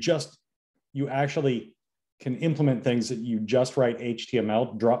that you actually can implement things that you just write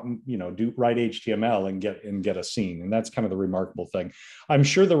HTML, write HTML and get a scene. And that's kind of the remarkable thing. I'm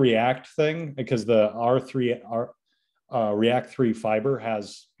sure the React thing, because the React 3 fiber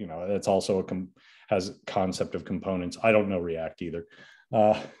has, it's also has concept of components. I don't know React either.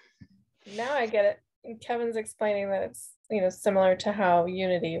 Now I get it. Kevin's explaining that it's, similar to how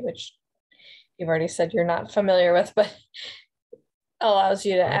Unity, which you've already said you're not familiar with, but allows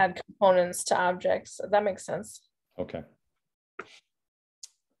you to add components to objects. So that makes sense. Okay.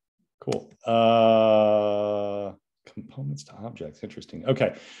 Cool. Components to objects. Interesting.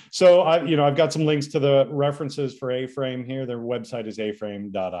 Okay. So I've got some links to the references for A-frame here. Their website is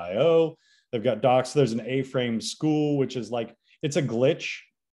aframe.io. They've got docs. There's an A-frame school, which is like, it's a glitch.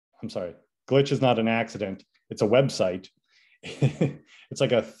 I'm sorry. Glitch is not an accident. It's a website. It's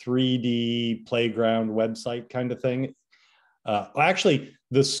like a 3D playground website kind of thing. Actually,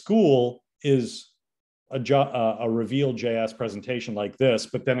 the school is a reveal JS presentation like this,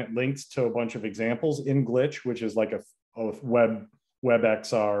 but then it links to a bunch of examples in Glitch, which is like a WebXR,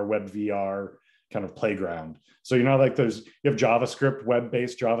 WebVR kind of playground. So you have JavaScript,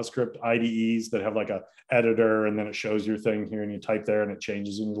 web-based JavaScript IDEs that have like a editor, and then it shows your thing here, and you type there, and it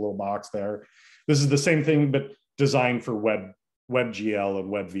changes in the little box there. This is the same thing, but designed for WebGL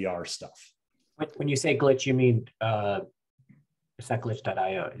and WebVR stuff. When you say Glitch, you mean it's not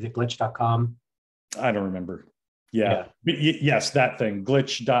glitch.io. Is it glitch.com? I don't remember. Yeah. Yes, that thing.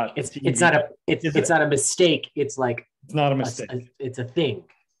 Glitch. It's not a mistake. It's like it's not a mistake. It's a thing.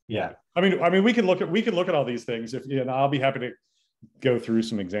 Yeah. I mean, we can look at all these things if, and I'll be happy to go through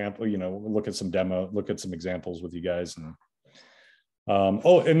some example, look at some examples with you guys. And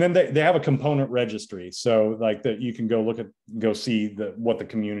and then they have a component registry, so like that you can go see what the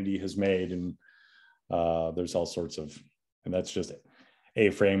community has made, and there's all sorts of, and that's just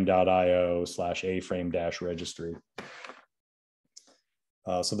aframe.io/aframe-registry.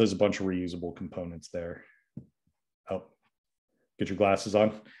 So there's a bunch of reusable components there. Oh, get your glasses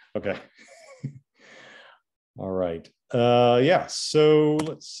on. Okay. All right. Yeah. So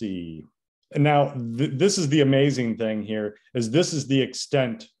let's see. And now this is the amazing thing here, is this is the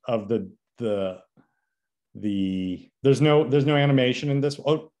extent of there's no animation in this.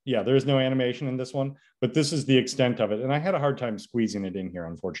 Oh yeah, there is no animation in this one, but this is the extent of it. And I had a hard time squeezing it in here,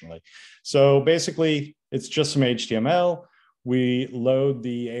 unfortunately. So basically it's just some HTML. We load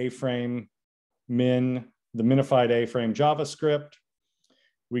the A-frame the minified A-frame JavaScript.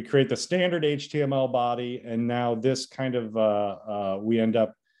 We create the standard HTML body. And now this kind of,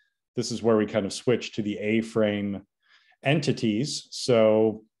 this is where we kind of switch to the A-frame entities.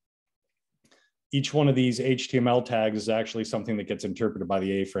 So each one of these HTML tags is actually something that gets interpreted by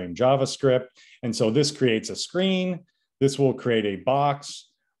the A-frame JavaScript. And so this creates a screen. This will create a box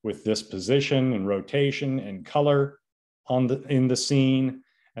with this position and rotation and color in the scene.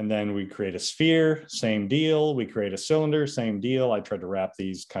 And then we create a sphere, same deal. We create a cylinder, same deal. I tried to wrap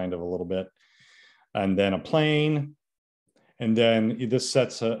these kind of a little bit. And then a plane. And then this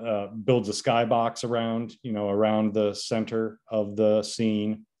builds a skybox around the center of the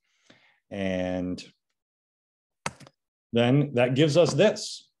scene. And then that gives us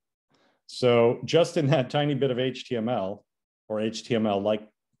this. So just in that tiny bit of HTML or HTML-like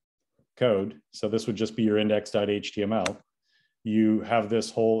code, so this would just be your index.html, you have this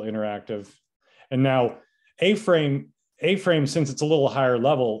whole interactive. And now A-frame, since it's a little higher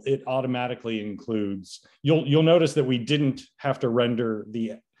level, it automatically includes, you'll notice that we didn't have to render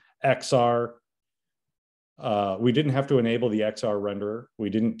the XR. We didn't have to enable the XR renderer.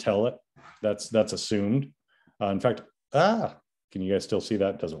 We didn't tell it. That's assumed. In fact, can you guys still see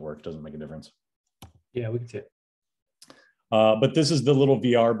that? Doesn't work, doesn't make a difference. Yeah, we can see it. But this is the little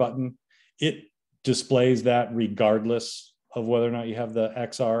VR button. It displays that regardless of whether or not you have the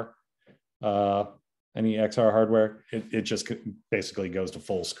XR, any XR hardware. It just basically goes to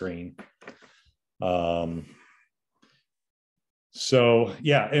full screen. So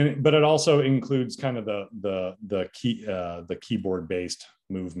yeah, but it also includes kind of the keyboard based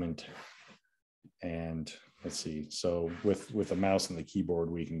movement. And let's see, so with the mouse and the keyboard,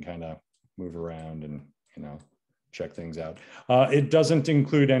 we can kind of move around and check things out. It doesn't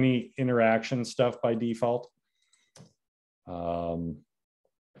include any interaction stuff by default. But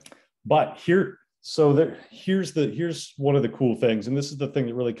here's one of the cool things, and this is the thing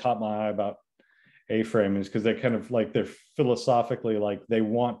that really caught my eye about A-frame, is because they're kind of like, they're philosophically like, they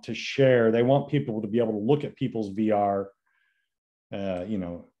want to share, they want people to be able to look at people's VR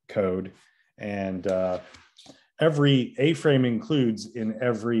code. And every A-frame includes in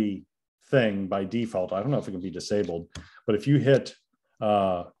every thing by default, I don't know if it can be disabled, but if you hit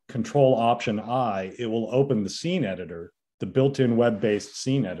Control-Option-I, it will open the scene editor, the built-in web-based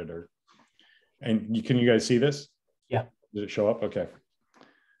scene editor. And can you guys see this? Yeah. Did it show up? Okay.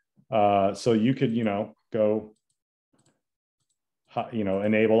 So you could, go,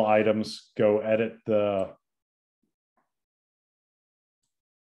 enable items, go edit the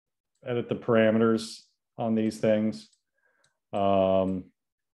parameters on these things.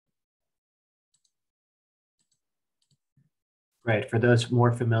 Right. For those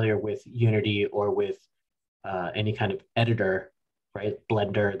more familiar with Unity or with any kind of editor, right,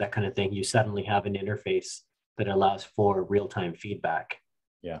 Blender, that kind of thing, you suddenly have an interface that allows for real-time feedback.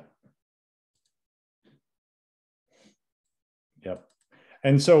 Yeah. Yep.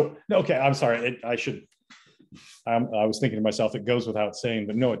 And so, okay, I'm sorry. I was thinking to myself, it goes without saying,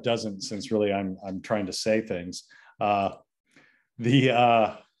 but no, it doesn't, since really I'm trying to say things. All of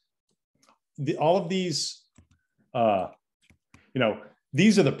these,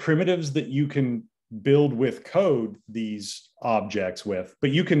 these are the primitives that you can build with code these objects with, but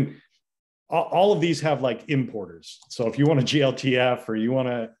you can, all of these have like importers. So if you want a GLTF or you want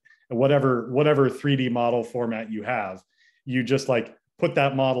to, whatever 3D model format you have, you just like put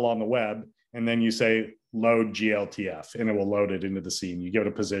that model on the web and then you say load GLTF and it will load it into the scene. You give it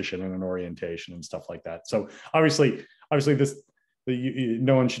a position and an orientation and stuff like that. So obviously this,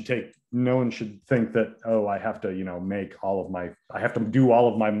 no one should think that, oh, I have to, I have to do all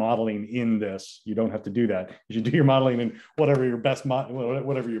of my modeling in this. You don't have to do that. You should do your modeling in whatever you're best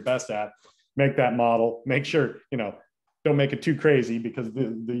at, make that model, make sure, don't make it too crazy, because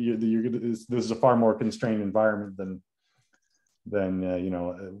this is a far more constrained environment than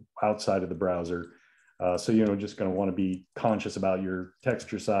outside of the browser. So just going to want to be conscious about your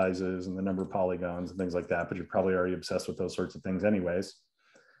texture sizes and the number of polygons and things like that. But you're probably already obsessed with those sorts of things anyways.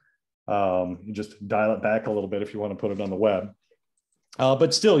 You just dial it back a little bit if you want to put it on the web.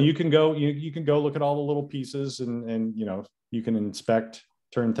 But still, you can go look at all the little pieces, and you can inspect,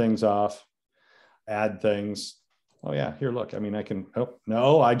 turn things off, add things. Oh yeah, here, look. I mean, I can. Oh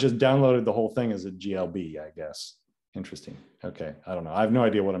no, I just downloaded the whole thing as a GLB, I guess. Interesting. Okay, I don't know. I have no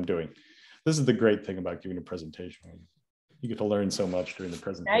idea what I'm doing. This is the great thing about giving a presentation. You get to learn so much during the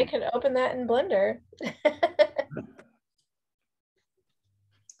presentation. Now you can open that in Blender. I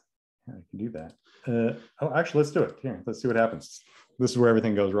can do that. Actually, let's do it. Here, let's see what happens. This is where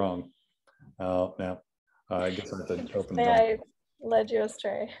everything goes wrong. Now, I guess I have to open it. I led you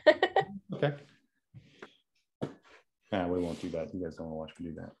astray. Okay. Nah, we won't do that. You guys don't want to watch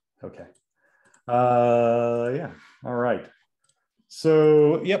me do that. Okay. Yeah. All right.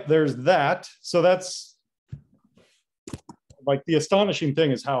 So, yep, there's that. So that's like the astonishing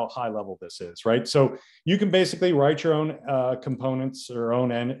thing is how high level this is, right? So you can basically write your own components or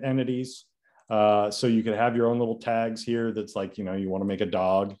own entities. So you could have your own little tags here. That's like, you want to make a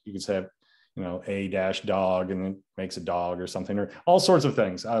dog. You could say, a-dog, and it makes a dog or something, or all sorts of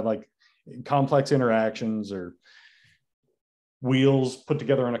things like complex interactions or wheels put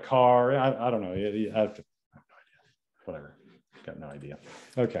together in a car. I don't know. I have no idea. Whatever. Got no idea.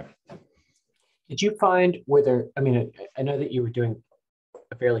 Okay. Did you find whether, I know that you were doing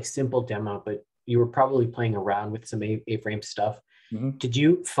a fairly simple demo, but you were probably playing around with some A-frame stuff. Mm-hmm. Did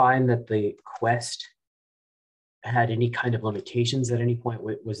you find that the Quest had any kind of limitations at any point?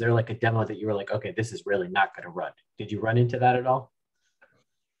 Was there like a demo that you were like, okay, this is really not going to run? Did you run into that at all?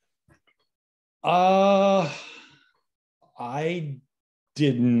 I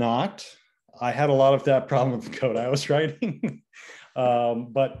did not. I had a lot of that problem with the code I was writing,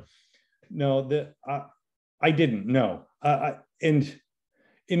 but no, I didn't. No, and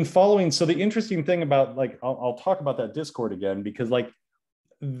in following. So the interesting thing about I'll talk about that Discord again, because I've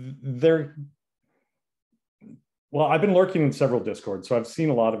been lurking in several Discords, so I've seen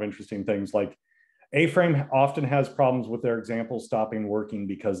a lot of interesting things. Like A-frame often has problems with their examples stopping working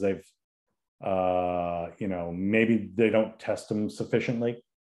because they've, maybe they don't test them sufficiently.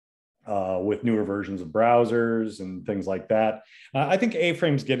 With newer versions of browsers and things like that. I think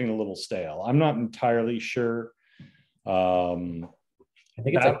A-frame's getting a little stale. I'm not entirely sure. I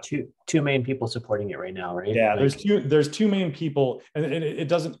think it's like two main people supporting it right now, right? Yeah, there's two main people, and it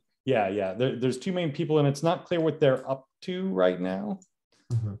doesn't. Yeah. There's two main people, and it's not clear what they're up to right now.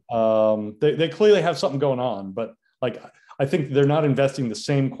 Mm-hmm. They clearly have something going on, but I think they're not investing the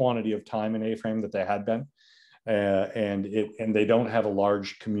same quantity of time in A-frame that they had been. And they don't have a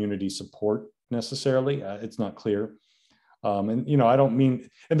large community support necessarily. It's not clear. And I don't mean,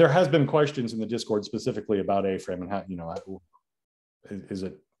 and there has been questions in the Discord specifically about A-frame and how, is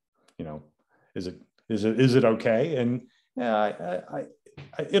it okay? And yeah,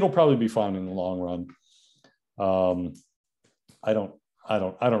 it'll probably be fine in the long run. I don't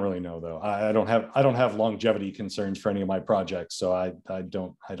really know though. I don't have longevity concerns for any of my projects, so I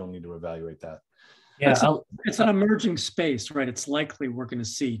don't need to evaluate that. Yeah, it's an emerging space, right? It's likely we're going to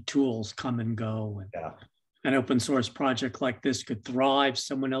see tools come and go, and an open source project like this could thrive.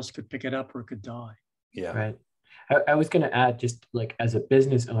 Someone else could pick it up, or it could die. Yeah, right. I was going to add, just like as a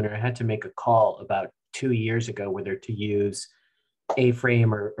business owner, I had to make a call about 2 years ago whether to use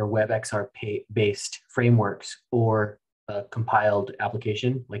A-frame or WebXR based frameworks or a compiled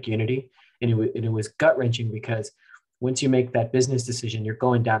application like Unity, and it was gut wrenching because once you make that business decision, you're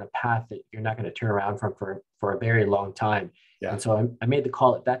going down a path that you're not going to turn around from for a very long time. Yeah. And so I made the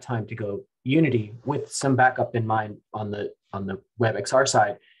call at that time to go Unity with some backup in mind on the WebXR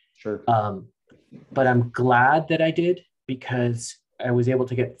side. Sure. But I'm glad that I did, because I was able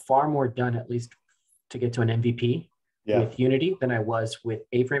to get far more done, at least to get to an MVP with Unity than I was with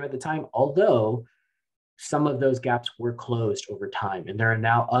A-frame at the time. Although some of those gaps were closed over time, and there are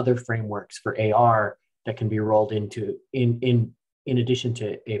now other frameworks for AR that can be rolled into in addition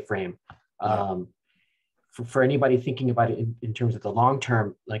to A-frame. For anybody thinking about it in terms of the long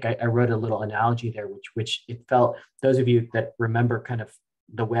term, like I wrote a little analogy there, which it felt, those of you that remember kind of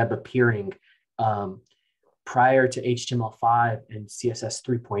the web appearing prior to HTML5 and CSS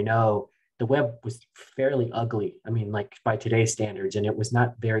 3.0, the web was fairly ugly. I mean, like by today's standards, and it was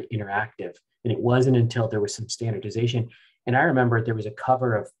not very interactive. And it wasn't until there was some standardization. And I remember there was a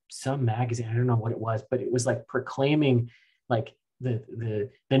cover of some magazine, I don't know what it was, but it was like proclaiming like the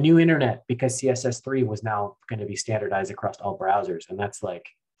new internet because CSS3 was now going to be standardized across all browsers, and that's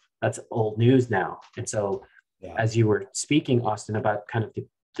old news now. And so, as you were speaking, Austin, about kind of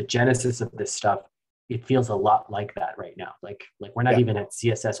the genesis of this stuff, it feels a lot like that right now. Like we're not even at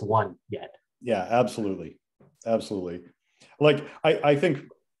CSS1 yet. Yeah, absolutely, absolutely. Like I think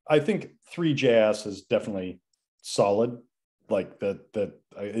 3JS is definitely solid. Like that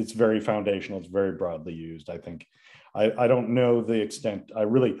it's very foundational. It's very broadly used. I think I don't know the extent. I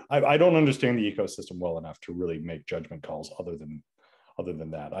don't understand the ecosystem well enough to really make judgment calls other than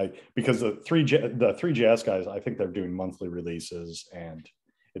that. Because the 3JS guys, I think they're doing monthly releases, and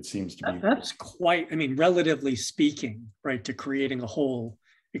it seems to be that's quite, I mean, relatively speaking, right, to creating a whole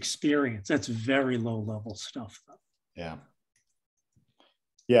experience. That's very low level stuff though.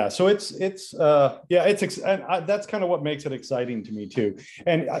 Yeah, so it's that's kind of what makes it exciting to me too.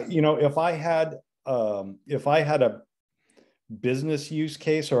 And if I had a business use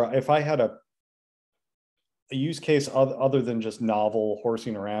case, or if I had a use case other than just novel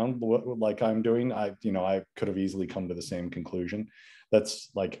horsing around like I'm doing, I could have easily come to the same conclusion. That's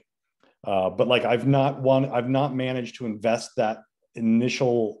like, but like I've not managed to invest that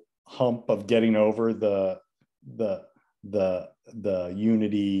initial hump of getting over the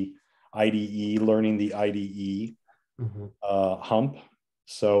Unity IDE, learning the IDE hump.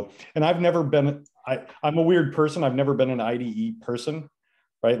 So, and I'm a weird person. I've never been an IDE person,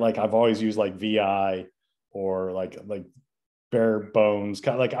 right? Like I've always used like VI or like bare bones.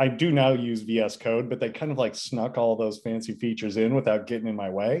 Kind of like I do now use VS Code, but they kind of like snuck all those fancy features in without getting in my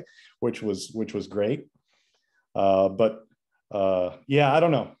way, which was great. But I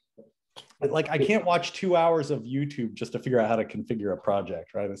don't know. Like I can't watch 2 hours of YouTube just to figure out how to configure a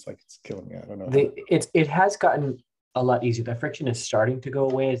project, right? It's like, it's killing me. I don't know. It has gotten a lot easier. The friction is starting to go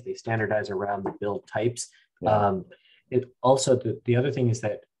away as they standardize around the build types. Yeah. It also, the other thing is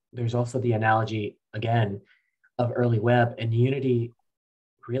that there's also the analogy again of early web and Unity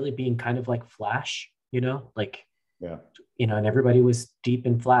really being kind of like Flash, like, and everybody was deep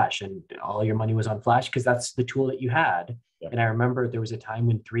in Flash and all your money was on Flash because that's the tool that you had. Yeah. And I remember there was a time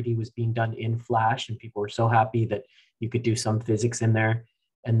when 3D was being done in Flash and people were so happy that you could do some physics in there.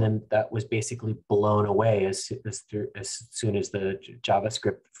 And then that was basically blown away as soon as the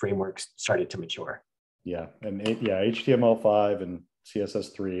JavaScript frameworks started to mature. Yeah, and HTML5 and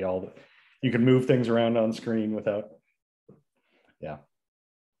CSS3, you can move things around on screen without. Yeah.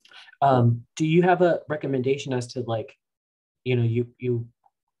 Do you have a recommendation as to like, you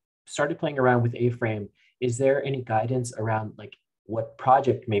started playing around with A-frame. Is there any guidance around like what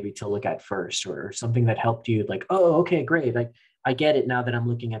project maybe to look at first, or something that helped you like, oh, okay, great. Like I get it now that I'm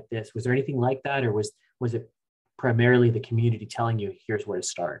looking at this. Was there anything like that? Or was it primarily the community telling you, here's where to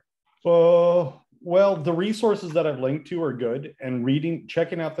start? Well, the resources that I've linked to are good, and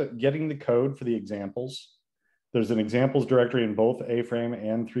checking out getting the code for the examples. There's an examples directory in both A-frame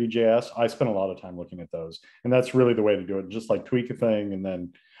and 3JS. I spent a lot of time looking at those, and that's really the way to do it. Just like tweak a thing, and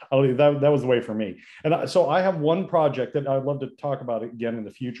then that was the way for me. And so I have one project that I'd love to talk about again in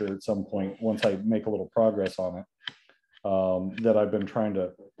the future at some point once I make a little progress on it. That I've been trying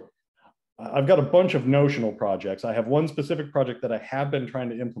to. I've got a bunch of notional projects. I have one specific project that I have been trying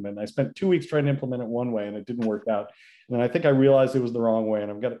to implement. I spent 2 weeks trying to implement it one way and it didn't work out. And then I think I realized it was the wrong way,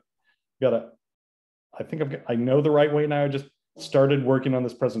 and I know the right way now. I just started working on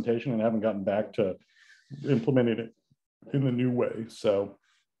this presentation and haven't gotten back to implementing it in the new way. So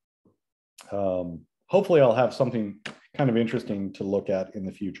hopefully I'll have something kind of interesting to look at in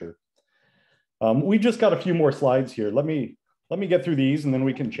the future. We just got a few more slides here. Let me get through these and then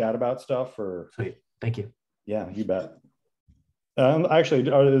we can chat about stuff. Sweet. Thank you. Yeah, you bet. Actually,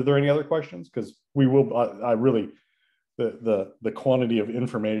 are there any other questions? Because we will, I really, the quantity of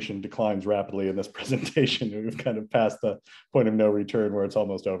information declines rapidly in this presentation. We've kind of passed the point of no return where it's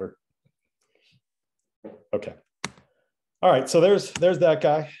almost over. Okay. All right, so there's that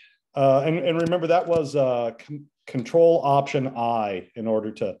guy. And remember that was Control Option I in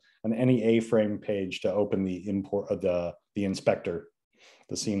order to, on any A-frame page, to open the import of the inspector,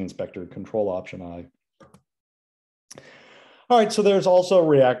 the scene inspector, Control Option I. All right, so there's also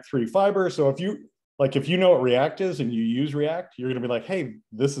React 3 Fiber. So if you know what React is and you use React, you're going to be like, hey,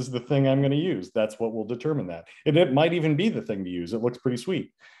 this is the thing I'm going to use. That's what will determine that. And it might even be the thing to use. It looks pretty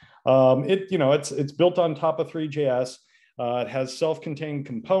sweet. It's built on top of 3JS. It has self-contained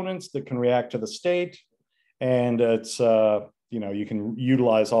components that can react to the state, and it's you can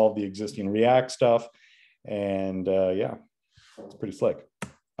utilize all of the existing React stuff, and it's pretty slick.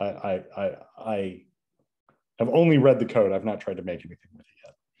 I have only read the code. I've not tried to make anything with it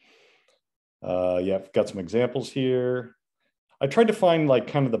yet. I've got some examples here. I tried to find like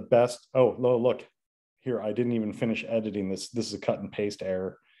kind of the best. Oh, look here. I didn't even finish editing this. This is a cut and paste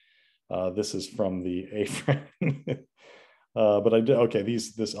error. This is from the A-frame. But I did, okay,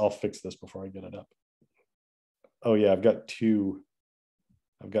 I'll fix this before I get it up. Oh yeah, I've got two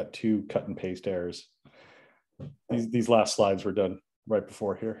cut and paste errors. These last slides were done right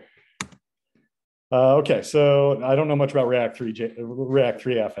before here. Okay, so I don't know much about React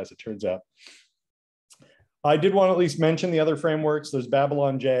 3F as it turns out. I did want to at least mention the other frameworks. There's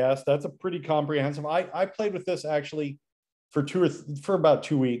Babylon.js. That's a pretty comprehensive. I played with this actually for about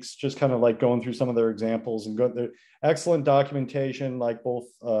 2 weeks, just kind of like going through some of their examples and going through excellent documentation, like both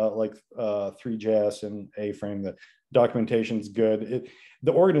 3JS and A-frame. The documentation's good.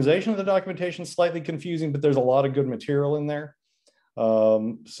 The organization of the documentation is slightly confusing, but there's a lot of good material in there.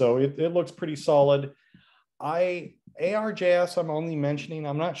 So it looks pretty solid. AR.js, I'm only mentioning,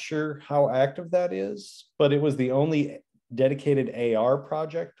 I'm not sure how active that is, but it was the only dedicated AR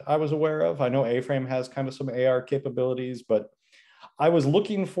project I was aware of. I know A-frame has kind of some AR capabilities, but I was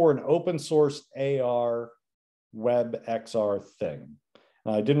looking for an open source AR WebXR thing.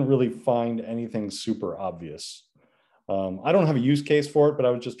 I didn't really find anything super obvious. I don't have a use case for it, but I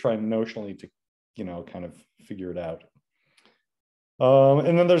was just trying notionally to, kind of figure it out.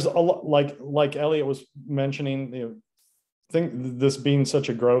 And then there's a lot, like Elliot was mentioning, this being such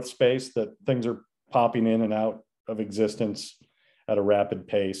a growth space that things are popping in and out of existence at a rapid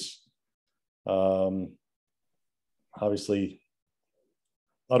pace. Obviously,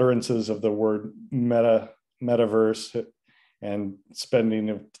 utterances of the word metaverse and spending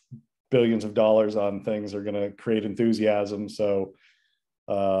of billions of dollars on things are going to create enthusiasm. So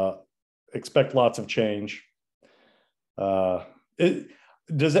expect lots of change. Is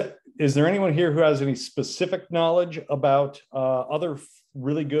there anyone here who has any specific knowledge about other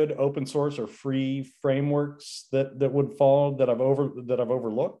really good open source or free frameworks that would fall that I've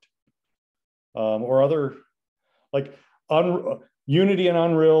overlooked, or other like Unity and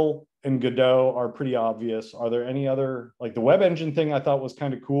Unreal and Godot are pretty obvious. Are there any other, like the web engine thing I thought was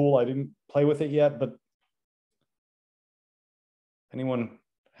kind of cool? I didn't play with it yet, but anyone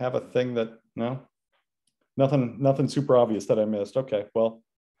have a thing that, no? Nothing super obvious that I missed. Okay, well,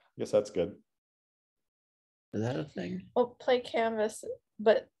 I guess that's good. Is that a thing? Well, play Canvas,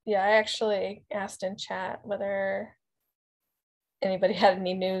 but yeah, I actually asked in chat whether anybody had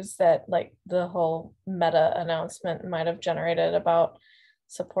any news that like the whole Meta announcement might have generated about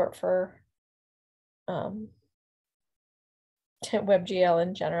support for WebGL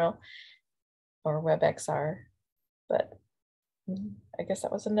in general or WebXR, but I guess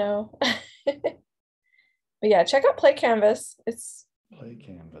that was a no. But yeah, check out Play Canvas. It's Play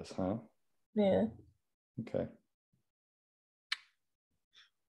Canvas, huh? Yeah. Okay.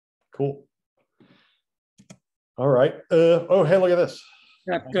 Cool. All right. Oh, hey, look at this.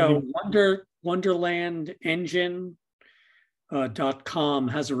 That Wonderland Engine .com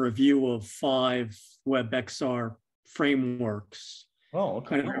has a review of 5 WebXR frameworks. Oh,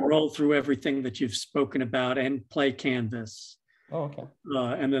 okay. Kind of roll through everything that you've spoken about and Play Canvas. Oh, okay.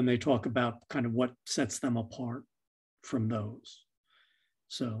 And then they talk about kind of what sets them apart from those.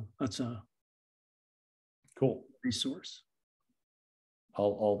 So that's a cool resource.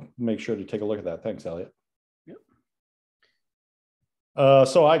 I'll make sure to take a look at that. Thanks, Elliot. Yep.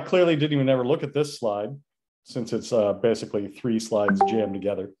 So I clearly didn't even ever look at this slide since it's basically 3 slides jammed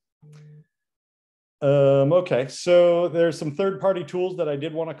together. Okay, so there's some third-party tools that I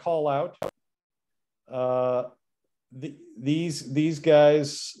did want to call out. These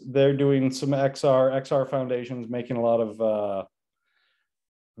guys, they're doing some XR Foundation's making a lot of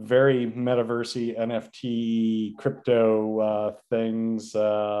very metaversey NFT crypto things,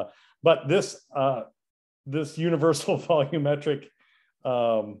 but this universal volumetric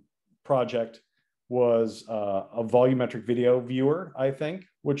project was a volumetric video viewer, I think,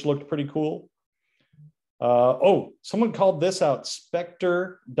 which looked pretty cool. Oh, someone called this out,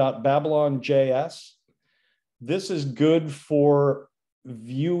 Spectre.Babylon.js. This is good for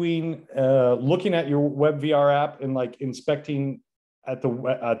viewing, looking at your WebVR app and like inspecting at the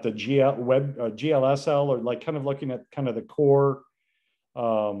GLSL, or like kind of looking at kind of the core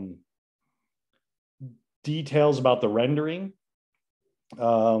details about the rendering.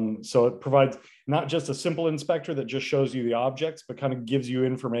 So it provides not just a simple inspector that just shows you the objects, but kind of gives you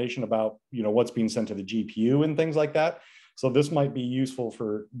information about, what's being sent to the GPU and things like that. So this might be useful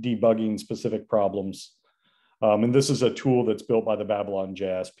for debugging specific problems. And this is a tool that's built by the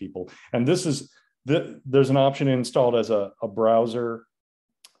Babylon.js people. And there's an option installed as a browser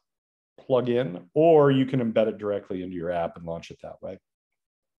plugin, or you can embed it directly into your app and launch it that way.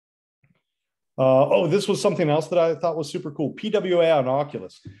 Oh, this was something else that I thought was super cool. PWA on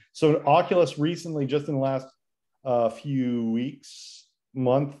Oculus. So Oculus recently, just in the last few weeks,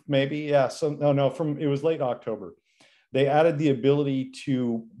 month maybe, yeah. So no, it was late October. They added the ability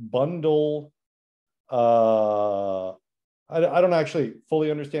to bundle. I don't actually fully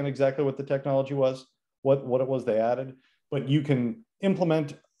understand exactly what the technology was, what it was they added, but you can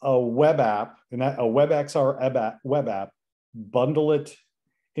implement a web app, a WebXR web app, bundle it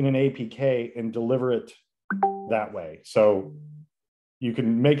in an APK and deliver it that way. So you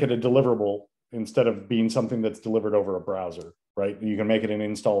can make it a deliverable instead of being something that's delivered over a browser, right? You can make it an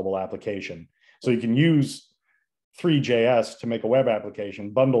installable application. So you can use Three.js to make a web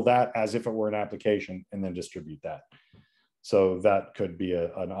application, bundle that as if it were an application, and then distribute that. So that could be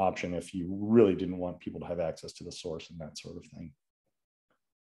an option if you really didn't want people to have access to the source and that sort of thing.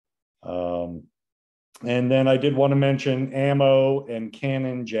 And then I did want to mention Ammo and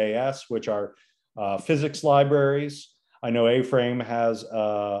Canon.js, which are physics libraries. I know A-Frame has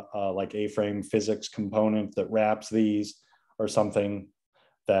like A-Frame physics component that wraps these, or something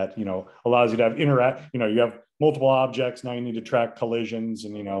that, you know, allows you to have you have multiple objects. Now you need to track collisions,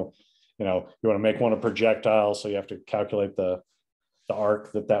 and you want to make one a projectile, so you have to calculate the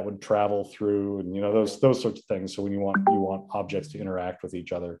arc that would travel through, and those sorts of things. So when you want objects to interact with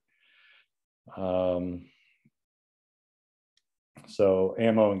each other. So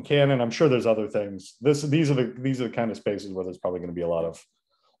Ammo and Canon. I'm sure there's other things. These are the kind of spaces where there's probably going to be a lot of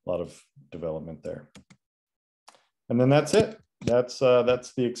development there. And then that's it. That's the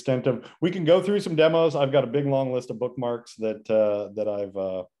extent of. We can go through some demos. I've got a big long list of bookmarks that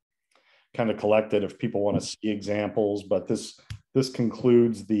I've kind of collected if people want to see examples. But this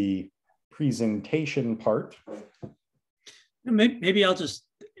concludes the presentation part. Maybe I'll just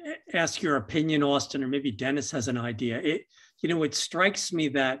ask your opinion, Austin, or maybe Dennis has an idea. It strikes me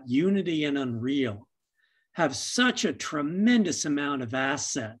that Unity and Unreal have such a tremendous amount of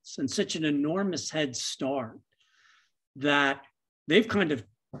assets and such an enormous head start that they've kind of,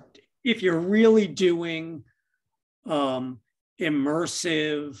 if you're really doing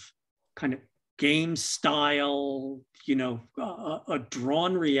immersive kind of game style, a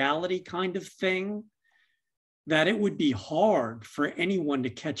drawn reality kind of thing, that it would be hard for anyone to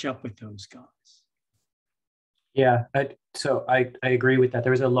catch up with those guys. Yeah, so I agree with that.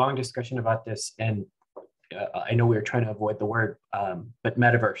 There was a long discussion about this, and I know we were trying to avoid the word, but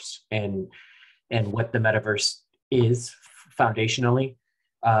metaverse and what the metaverse is foundationally.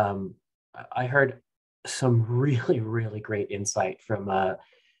 I heard some really, really great insight from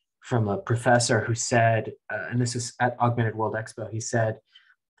a professor who said, and this is at Augmented World Expo, he said,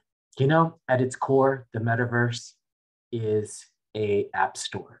 at its core, the metaverse is a app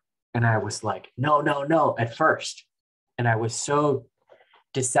store. And I was like, no, at first. And I was so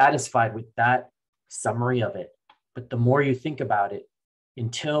dissatisfied with that summary of it. But the more you think about it,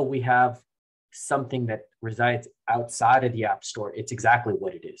 until we have something that resides outside of the app store, it's exactly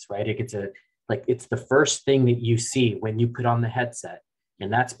what it is, right? It's the first thing that you see when you put on the headset,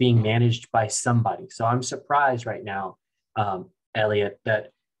 and that's being managed by somebody. So I'm surprised right now, Elliot,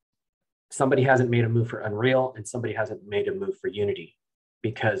 that somebody hasn't made a move for Unreal and somebody hasn't made a move for Unity,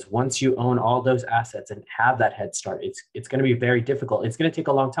 because once you own all those assets and have that head start, it's going to be very difficult. It's going to take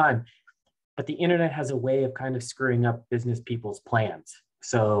a long time, but the internet has a way of kind of screwing up business people's plans.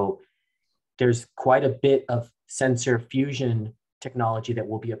 So there's quite a bit of sensor fusion technology that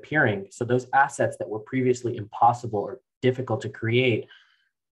will be appearing. So those assets that were previously impossible or difficult to create,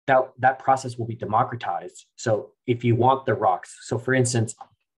 that process will be democratized. So if you want the rocks, so for instance,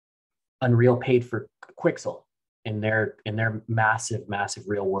 Unreal paid for Quixel in their massive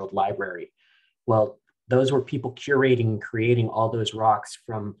real world library. Well, those were people curating and creating all those rocks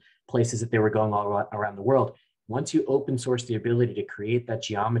from places that they were going all around the world. Once you open source the ability to create that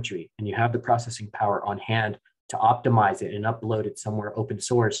geometry and you have the processing power on hand to optimize it and upload it somewhere open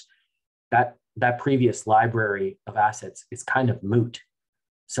source, that previous library of assets is kind of moot.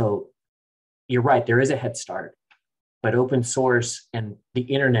 So you're right, there is a head start. But open source and the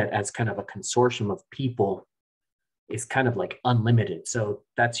internet as kind of a consortium of people is kind of like unlimited. So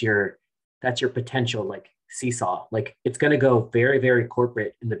that's your potential like seesaw. Like it's going to go very, very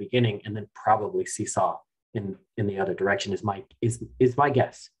corporate in the beginning and then probably seesaw in the other direction is my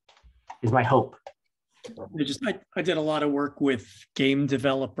guess, is my hope. I did a lot of work with game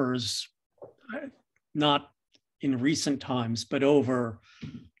developers, not in recent times, but over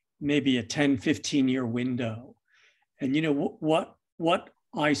maybe a 10, 15-year window. And what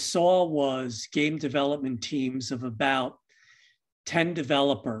I saw was game development teams of about 10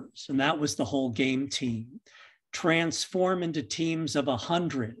 developers, and that was the whole game team, transform into teams of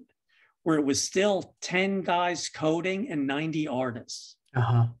 100, where it was still 10 guys coding and 90 artists.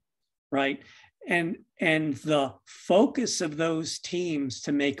 Right. And the focus of those teams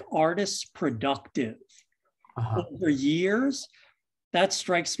to make artists productive over years, that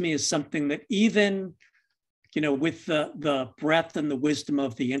strikes me as something that even, with the breadth and the wisdom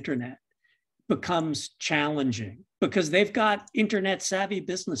of the internet, becomes challenging because they've got internet savvy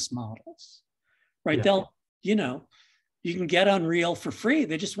business models, right? Yeah. They'll, you can get Unreal for free.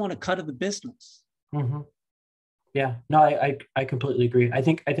 They just want a cut of the business. Yeah, no, I completely agree. I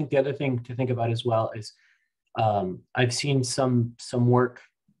think the other thing to think about as well is I've seen some work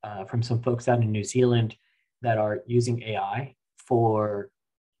from some folks out in New Zealand that are using AI for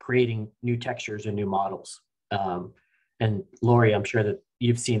creating new textures and new models. And Lori, I'm sure that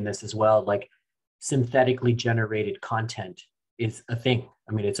you've seen this as well. Like synthetically generated content is a thing.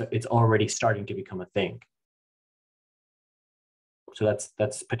 I mean, it's already starting to become a thing. So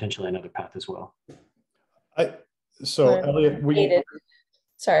that's potentially another path as well. Elliot,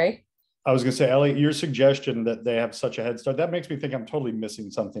 sorry. I was going to say, Elliot, your suggestion that they have such a head start, that makes me think I'm totally missing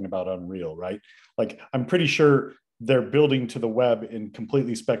something about Unreal, right? Like, I'm pretty sure they're building to the web in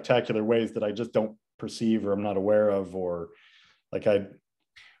completely spectacular ways that I just don't perceive or I'm not aware of, or like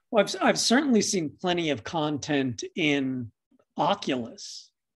Well, I've certainly seen plenty of content in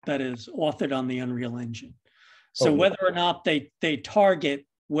Oculus that is authored on the Unreal Engine. So whether or not they target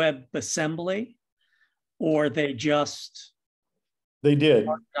WebAssembly or they did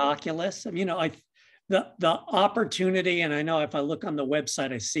Oculus. I mean, the opportunity, and I know if I look on the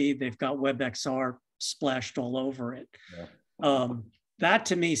website, I see they've got WebXR splashed all over it. Yeah. That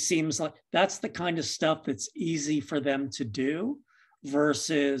to me seems like that's the kind of stuff that's easy for them to do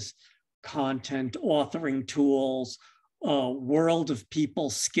versus content authoring tools, a world of people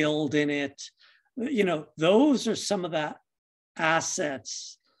skilled in it. Those are some of the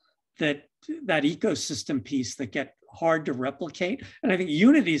assets that ecosystem piece that get hard to replicate. And I think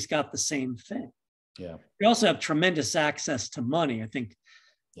Unity's got the same thing. Yeah. We also have tremendous access to money. I think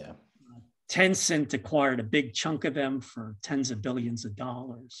Tencent acquired a big chunk of them for tens of billions of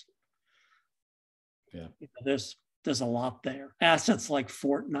dollars. Yeah. There's a lot there. Assets like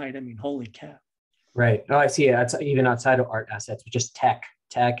Fortnite, I mean, holy cow. Right. Oh, I see it. That's even outside of art assets, just tech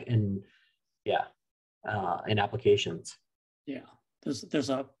and and applications. Yeah. There's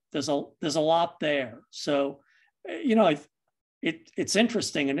a lot there. So, it's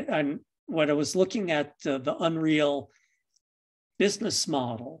interesting. And when I was looking at the Unreal business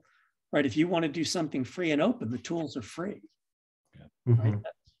model, right? If you want to do something free and open, the tools are free. Yeah. Right?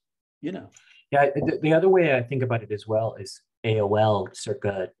 Yeah. The other way I think about it as well is AOL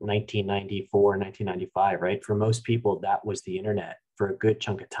circa 1994, 1995, right? For most people, that was the internet for a good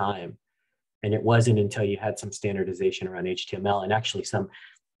chunk of time. And it wasn't until you had some standardization around HTML and actually some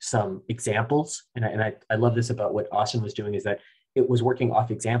examples. And I love this about what Austin was doing is that it was working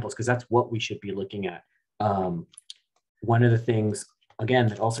off examples because that's what we should be looking at. One of the things, again,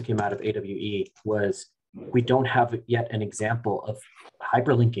 that also came out of AWE was we don't have yet an example of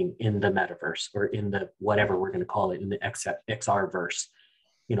hyperlinking in the metaverse or in the whatever we're going to call it in the XR verse.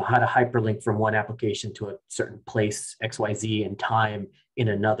 How to hyperlink from one application to a certain place, XYZ, in time in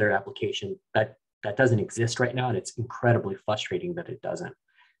another application. That doesn't exist right now. And it's incredibly frustrating that it doesn't.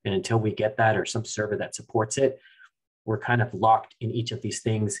 And until we get that or some server that supports it, we're kind of locked in each of these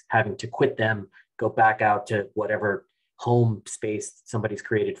things, having to quit them, go back out to whatever home space somebody's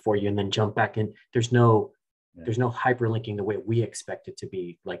created for you, and then jump back in. There's no hyperlinking the way we expect it to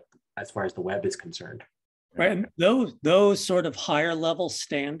be, like as far as the web is concerned. Right. And those sort of higher level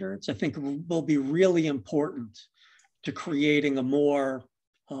standards, I think, will be really important to creating a more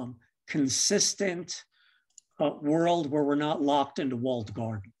consistent world where we're not locked into walled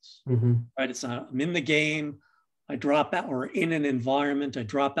gardens. Right. It's not, I'm in the game, I drop out, or in an environment, I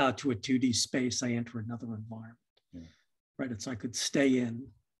drop out to a 2D space, I enter another environment. Right. It's I could stay in,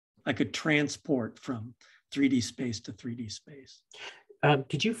 I could transport from 3D space to 3D space.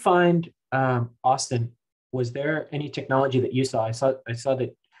 Did you find, Austin, was there any technology that you saw? I saw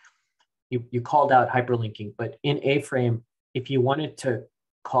that you called out hyperlinking, but in A-Frame, if you wanted to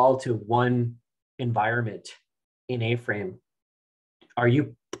call to one environment in A-Frame, are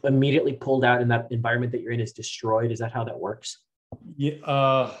you immediately pulled out and that environment that you're in is destroyed? Is that how that works?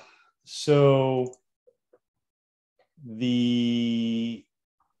 Yeah. So the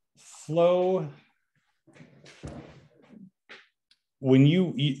flow, when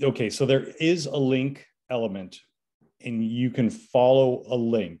okay, so there is a link element and you can follow a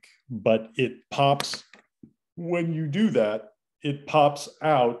link, but it pops, when you do that, it pops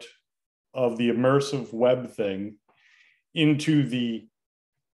out of the immersive web thing into the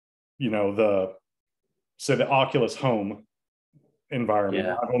the Oculus Home environment.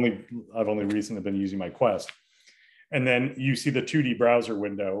 Yeah. I've only recently been using my Quest. And then you see the 2D browser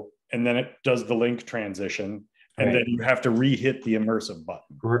window, and then it does the link transition, and then you have to re-hit the immersive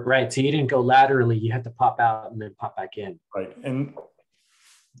button. Right. So you didn't go laterally, you had to pop out and then pop back in. Right. And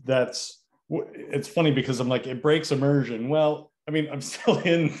it's funny because I'm like, it breaks immersion. Well, I mean, I'm still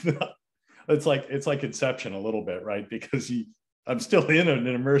in it's like Inception a little bit, right? Because I'm still in an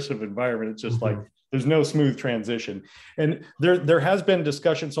immersive environment. It's just like there's no smooth transition. And there has been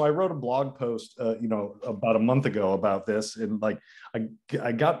discussion. So I wrote a blog post, about a month ago about this, and like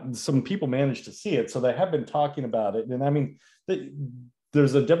I got some people managed to see it, so they have been talking about it. And I mean,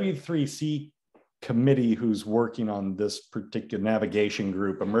 there's a W3C committee who's working on this particular navigation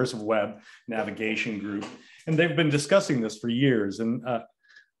group, immersive web navigation group, and they've been discussing this for years. And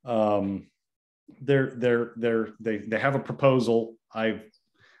they have a proposal. I've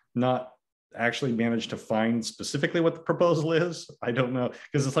not actually managed to find specifically what the proposal is. I don't know,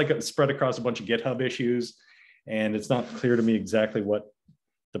 because it's like spread across a bunch of GitHub issues, and it's not clear to me exactly what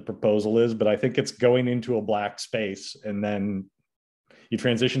the proposal is, but I think it's going into a black space, and then you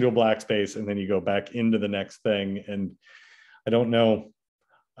transition to a black space, and then you go back into the next thing. And I don't know,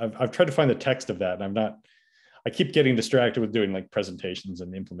 I've tried to find the text of that, and I keep getting distracted with doing like presentations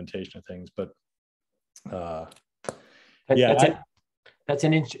and implementation of things, but that's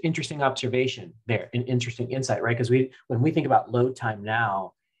an interesting observation there, an interesting insight, right? Because when we think about load time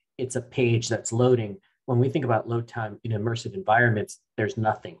now, it's a page that's loading. When we think about load time in immersive environments, there's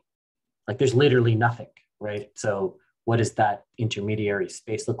nothing. Like there's literally nothing, right? So what does that intermediary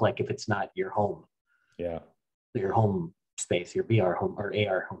space look like if it's not your home? Yeah. Your home space, your VR home or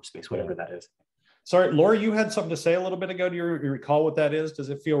AR home space, whatever that is. Sorry, Laura, you had something to say a little bit ago. Do you recall what that is? Does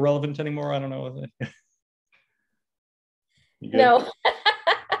it feel relevant anymore? I don't know. No.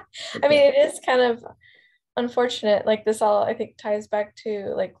 I mean, it is kind of unfortunate. Like this all, I think, ties back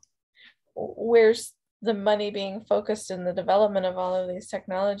to like, where's the money being focused in the development of all of these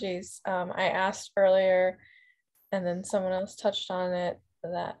technologies? I asked earlier, and then someone else touched on it,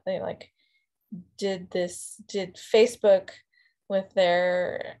 that they did Facebook with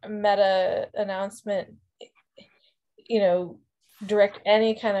their Meta announcement, direct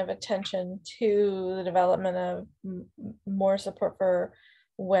any kind of attention to the development of more support for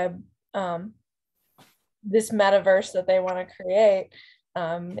web, this metaverse that they want to create.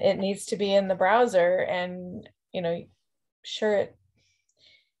 It needs to be in the browser, and sure,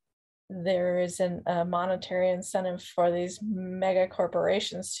 there isn't a monetary incentive for these mega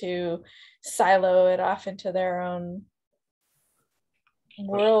corporations to silo it off into their own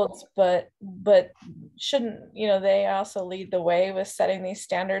worlds, but shouldn't they also lead the way with setting these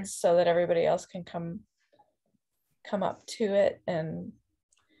standards so that everybody else can come up to it? And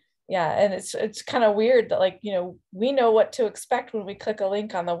and it's kind of weird that we know what to expect when we click a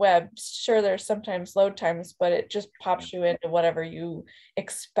link on the web. Sure, there's sometimes load times, but it just pops you into whatever you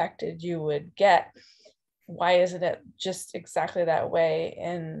expected you would get. Why isn't it just exactly that way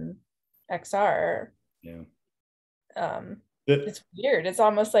in XR? It's weird. It's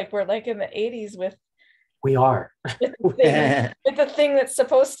almost like we're like in the 80s with the thing that's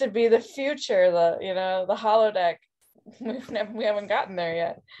supposed to be the future, the holodeck. We haven't gotten there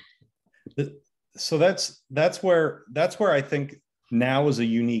yet. So that's where I think now is a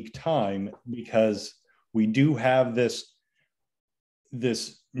unique time, because we do have this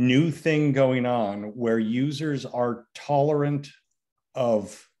new thing going on where users are tolerant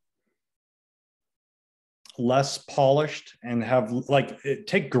of less polished and have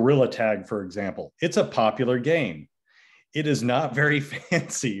take Gorilla Tag, for example. It's a popular game. It is not very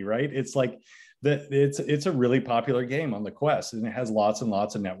fancy, right? It's like that. It's a really popular game on the Quest, and it has lots and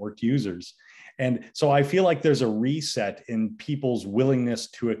lots of networked users. And so I feel like there's a reset in people's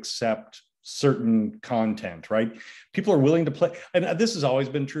willingness to accept certain content, right? People are willing to play, and this has always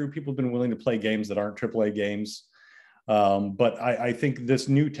been true. People have been willing to play games that aren't AAA games. But I think this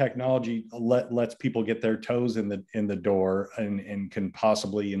new technology lets people get their toes in the door and can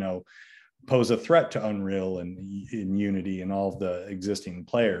possibly, pose a threat to Unreal and in Unity and all of the existing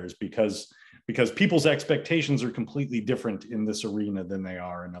players, because people's expectations are completely different in this arena than they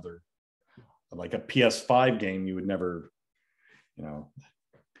are in other, like a PS5 game. You would never,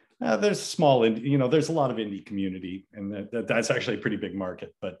 there's there's a lot of indie community, and that's actually a pretty big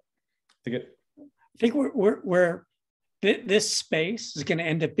market. But I think we're this space is going to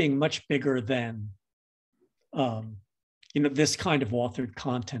end up being much bigger than, this kind of authored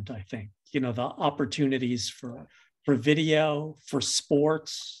content. I think, the opportunities for video, for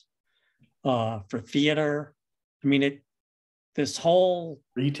sports, for theater. I mean, this whole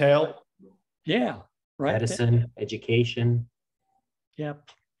retail. Yeah, right. Medicine, education. Yep.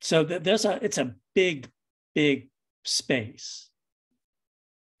 So it's a big space.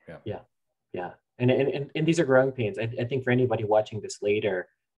 Yeah. And these are growing pains. I think for anybody watching this later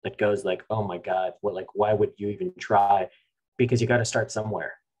that goes like, oh my God, why would you even try? Because you got to start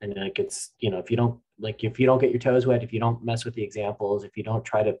somewhere. And like, it's, if you don't get your toes wet, if you don't mess with the examples, if you don't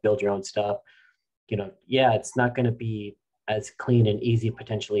try to build your own stuff, it's not going to be as clean and easy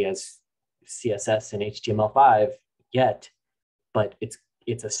potentially as CSS and HTML5 yet, but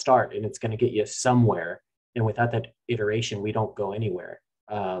it's a start and it's going to get you somewhere. And without that iteration, we don't go anywhere.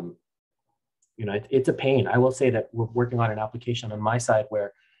 It's a pain. I will say that we're working on an application on my side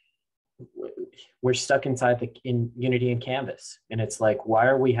where we're stuck in Unity and Canvas. And it's like, why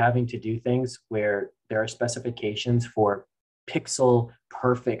are we having to do things where there are specifications for pixel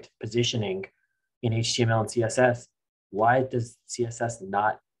perfect positioning in HTML and CSS? Why is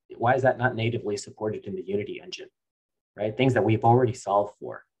that not natively supported in the Unity engine, right? Things that we've already solved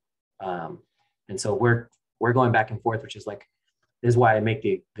for. And so we're going back and forth, which is like, this is why I make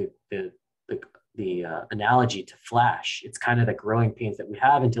the analogy to Flash. It's kind of the growing pains that we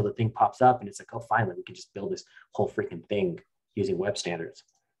have until the thing pops up and it's like, oh, finally, we can just build this whole freaking thing using web standards.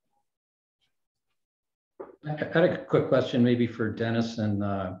 I had a quick question maybe for Dennis and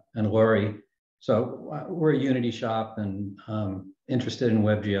Lori. So we're a Unity shop and interested in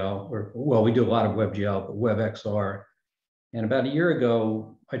WebGL, we do a lot of WebGL, but WebXR. And about a year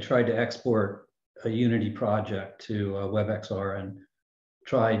ago, I tried to export a Unity project to WebXR and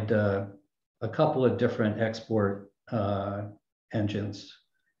tried a couple of different export engines.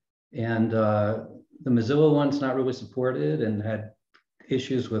 And the Mozilla one's not really supported and had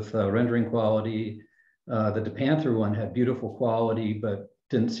issues with rendering quality. The DePanther one had beautiful quality, but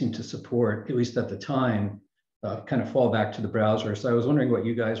didn't seem to support, at least at the time, kind of fall back to the browser. So I was wondering what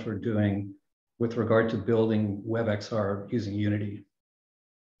you guys were doing with regard to building WebXR using Unity.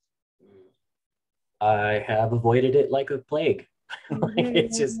 I have avoided it like a plague.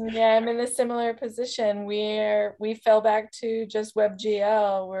 It's just, yeah, I'm in a similar position. We fell back to just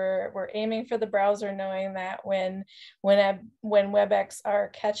WebGL. We're aiming for the browser, knowing that when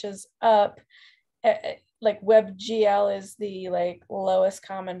WebXR catches up, like WebGL is the lowest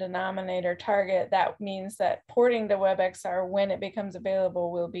common denominator target. That means that porting to WebXR when it becomes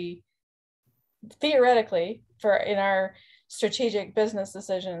available will be theoretically in our strategic business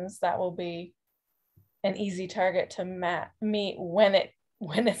decisions, that will be an easy target to meet when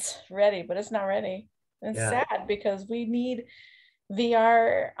it's ready, but it's not ready. And it's sad because we need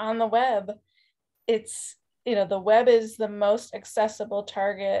VR on the web. It's, the web is the most accessible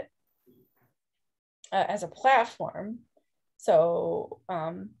target as a platform. So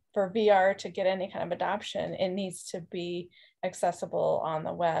for VR to get any kind of adoption, it needs to be accessible on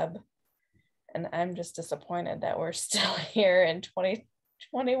the web. And I'm just disappointed that we're still here in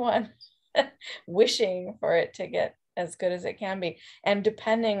 2021 wishing for it to get as good as it can be. And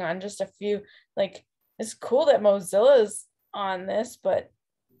depending on just a few, it's cool that Mozilla's on this, but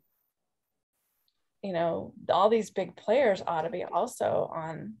all these big players ought to be also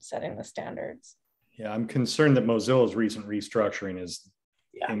on setting the standards. Yeah, I'm concerned that Mozilla's recent restructuring has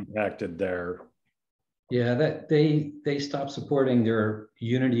impacted their. Yeah, that they stopped supporting their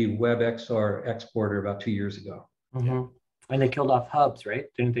Unity WebXR exporter about 2 years ago. Mm-hmm. And they killed off hubs, right?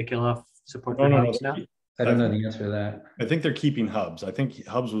 Didn't they kill off support for hubs now? I don't know the answer to that. I think they're keeping hubs. I think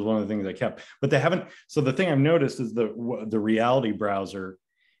hubs was one of the things they kept, but they haven't. So the thing I've noticed is the reality browser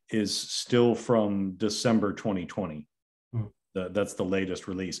is still from December 2020. That's the latest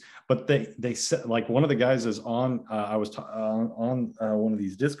release. But they said, like, one of the guys is on. I was on one of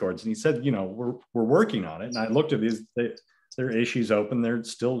these Discords, and he said, we're working on it. And I looked at these. Their issues open. They're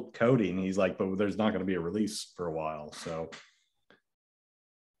still coding. He's like, but there's not going to be a release for a while. So.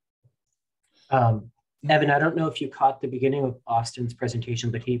 Evan, I don't know if you caught the beginning of Austin's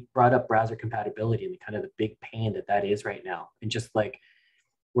presentation, but he brought up browser compatibility and kind of the big pain that is right now. And just like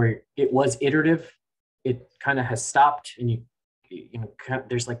where it was iterative, it kind of has stopped, and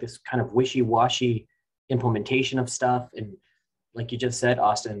there's like this kind of wishy-washy implementation of stuff. And like you just said,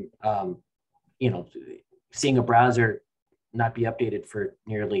 Austin, seeing a browser not be updated for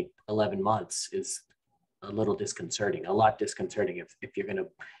nearly 11 months is a lot disconcerting if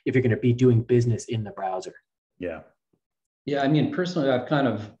you're gonna be doing business in the browser. Yeah, I mean, personally, I've kind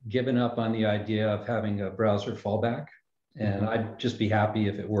of given up on the idea of having a browser fallback, and I'd just be happy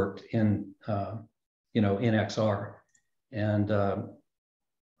if it worked in in XR. And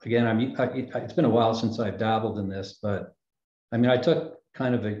again, it's been a while since I've dabbled in this, but I mean, I took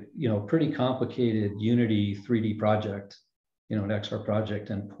kind of a pretty complicated Unity 3D project an XR project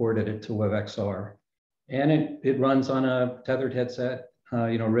and ported it to WebXR. And it runs on a tethered headset,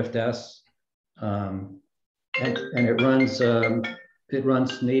 Rift S, and it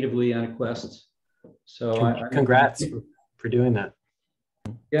runs natively on a Quest. So congrats for doing that.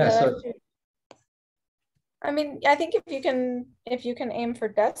 Yeah. So I mean, I think if you can aim for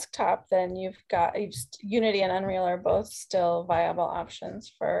desktop, then Unity and Unreal are both still viable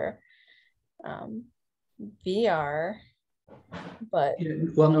options for VR. But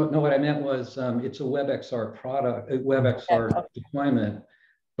well, no, what I meant was it's a WebXR product, a WebXR deployment,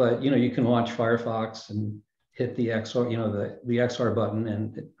 but you can launch Firefox and hit the XR, the XR button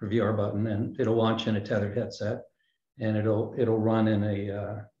and or VR button, and it'll launch in a tethered headset, and it'll run in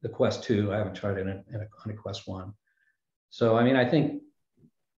the Quest 2. I haven't tried it on a Quest 1. So I mean, I think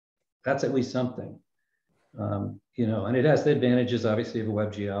that's at least something. And it has the advantages, obviously, of a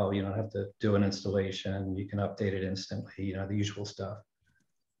WebGL. You don't have to do an installation. You can update it instantly, the usual stuff.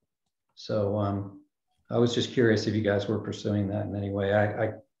 So I was just curious if you guys were pursuing that in any way.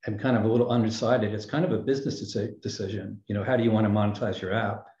 I'm kind of a little undecided. It's kind of a business decision. How do you want to monetize your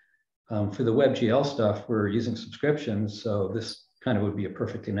app? For the WebGL stuff, we're using subscriptions, so this kind of would be a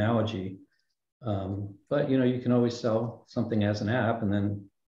perfect analogy. But you can always sell something as an app, and then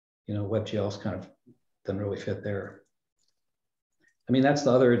WebGL's kind of doesn't really fit there. I mean, that's the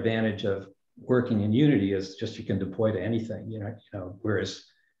other advantage of working in Unity is just you can deploy to anything. Whereas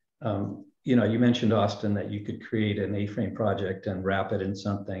you mentioned, Austin, that you could create an A-frame project and wrap it in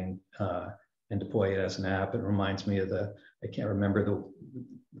something and deploy it as an app. It reminds me of I can't remember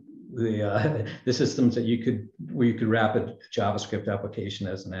the systems that where you could wrap a JavaScript application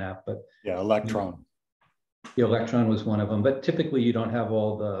as an app. But yeah, Electron. Yeah, Electron was one of them. But typically, you don't have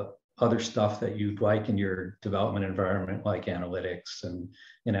all the other stuff that you'd like in your development environment, like analytics and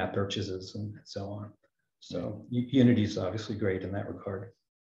in-app purchases and so on. So Unity is obviously great in that regard.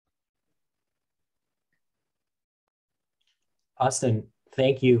 Austin,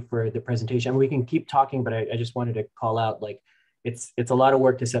 thank you for the presentation. We can keep talking, but I just wanted to call out, like, it's a lot of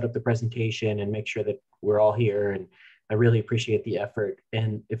work to set up the presentation and make sure that we're all here, and I really appreciate the effort.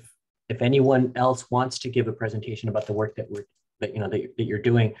 And if anyone else wants to give a presentation about the work that you're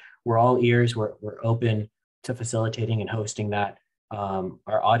doing, we're all ears. We're open to facilitating and hosting that.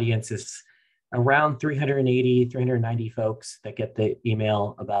 Our audience is around 380, 390 folks that get the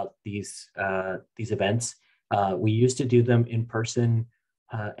email about these events. We used to do them in person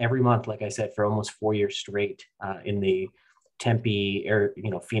every month, like I said, for almost 4 years straight in the Tempe,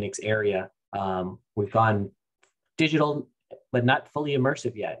 Phoenix area. We've gone digital, but not fully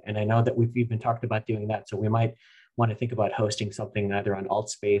immersive yet. And I know that we've even talked about doing that. So we might want to think about hosting something either on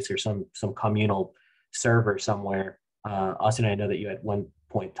AltSpace or some communal server somewhere. Austin, I know that you at one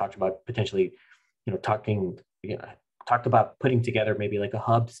point talked about potentially, talked about putting together maybe like a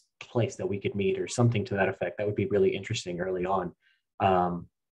hub place that we could meet or something to that effect. That would be really interesting early on.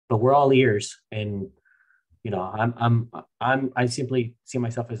 But we're all ears, and I simply see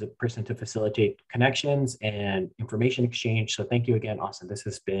myself as a person to facilitate connections and information exchange. So thank you again, Austin. This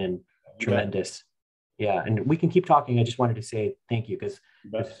has been tremendous. Yeah, and we can keep talking. I just wanted to say thank you because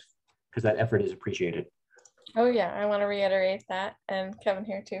that effort is appreciated. Oh yeah, I want to reiterate that, and Kevin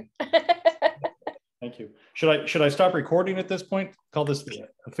here too. Thank you. Should I stop recording at this point? Call this the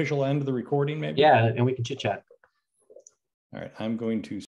official end of the recording, maybe? Yeah, and we can chit chat. All right, I'm going to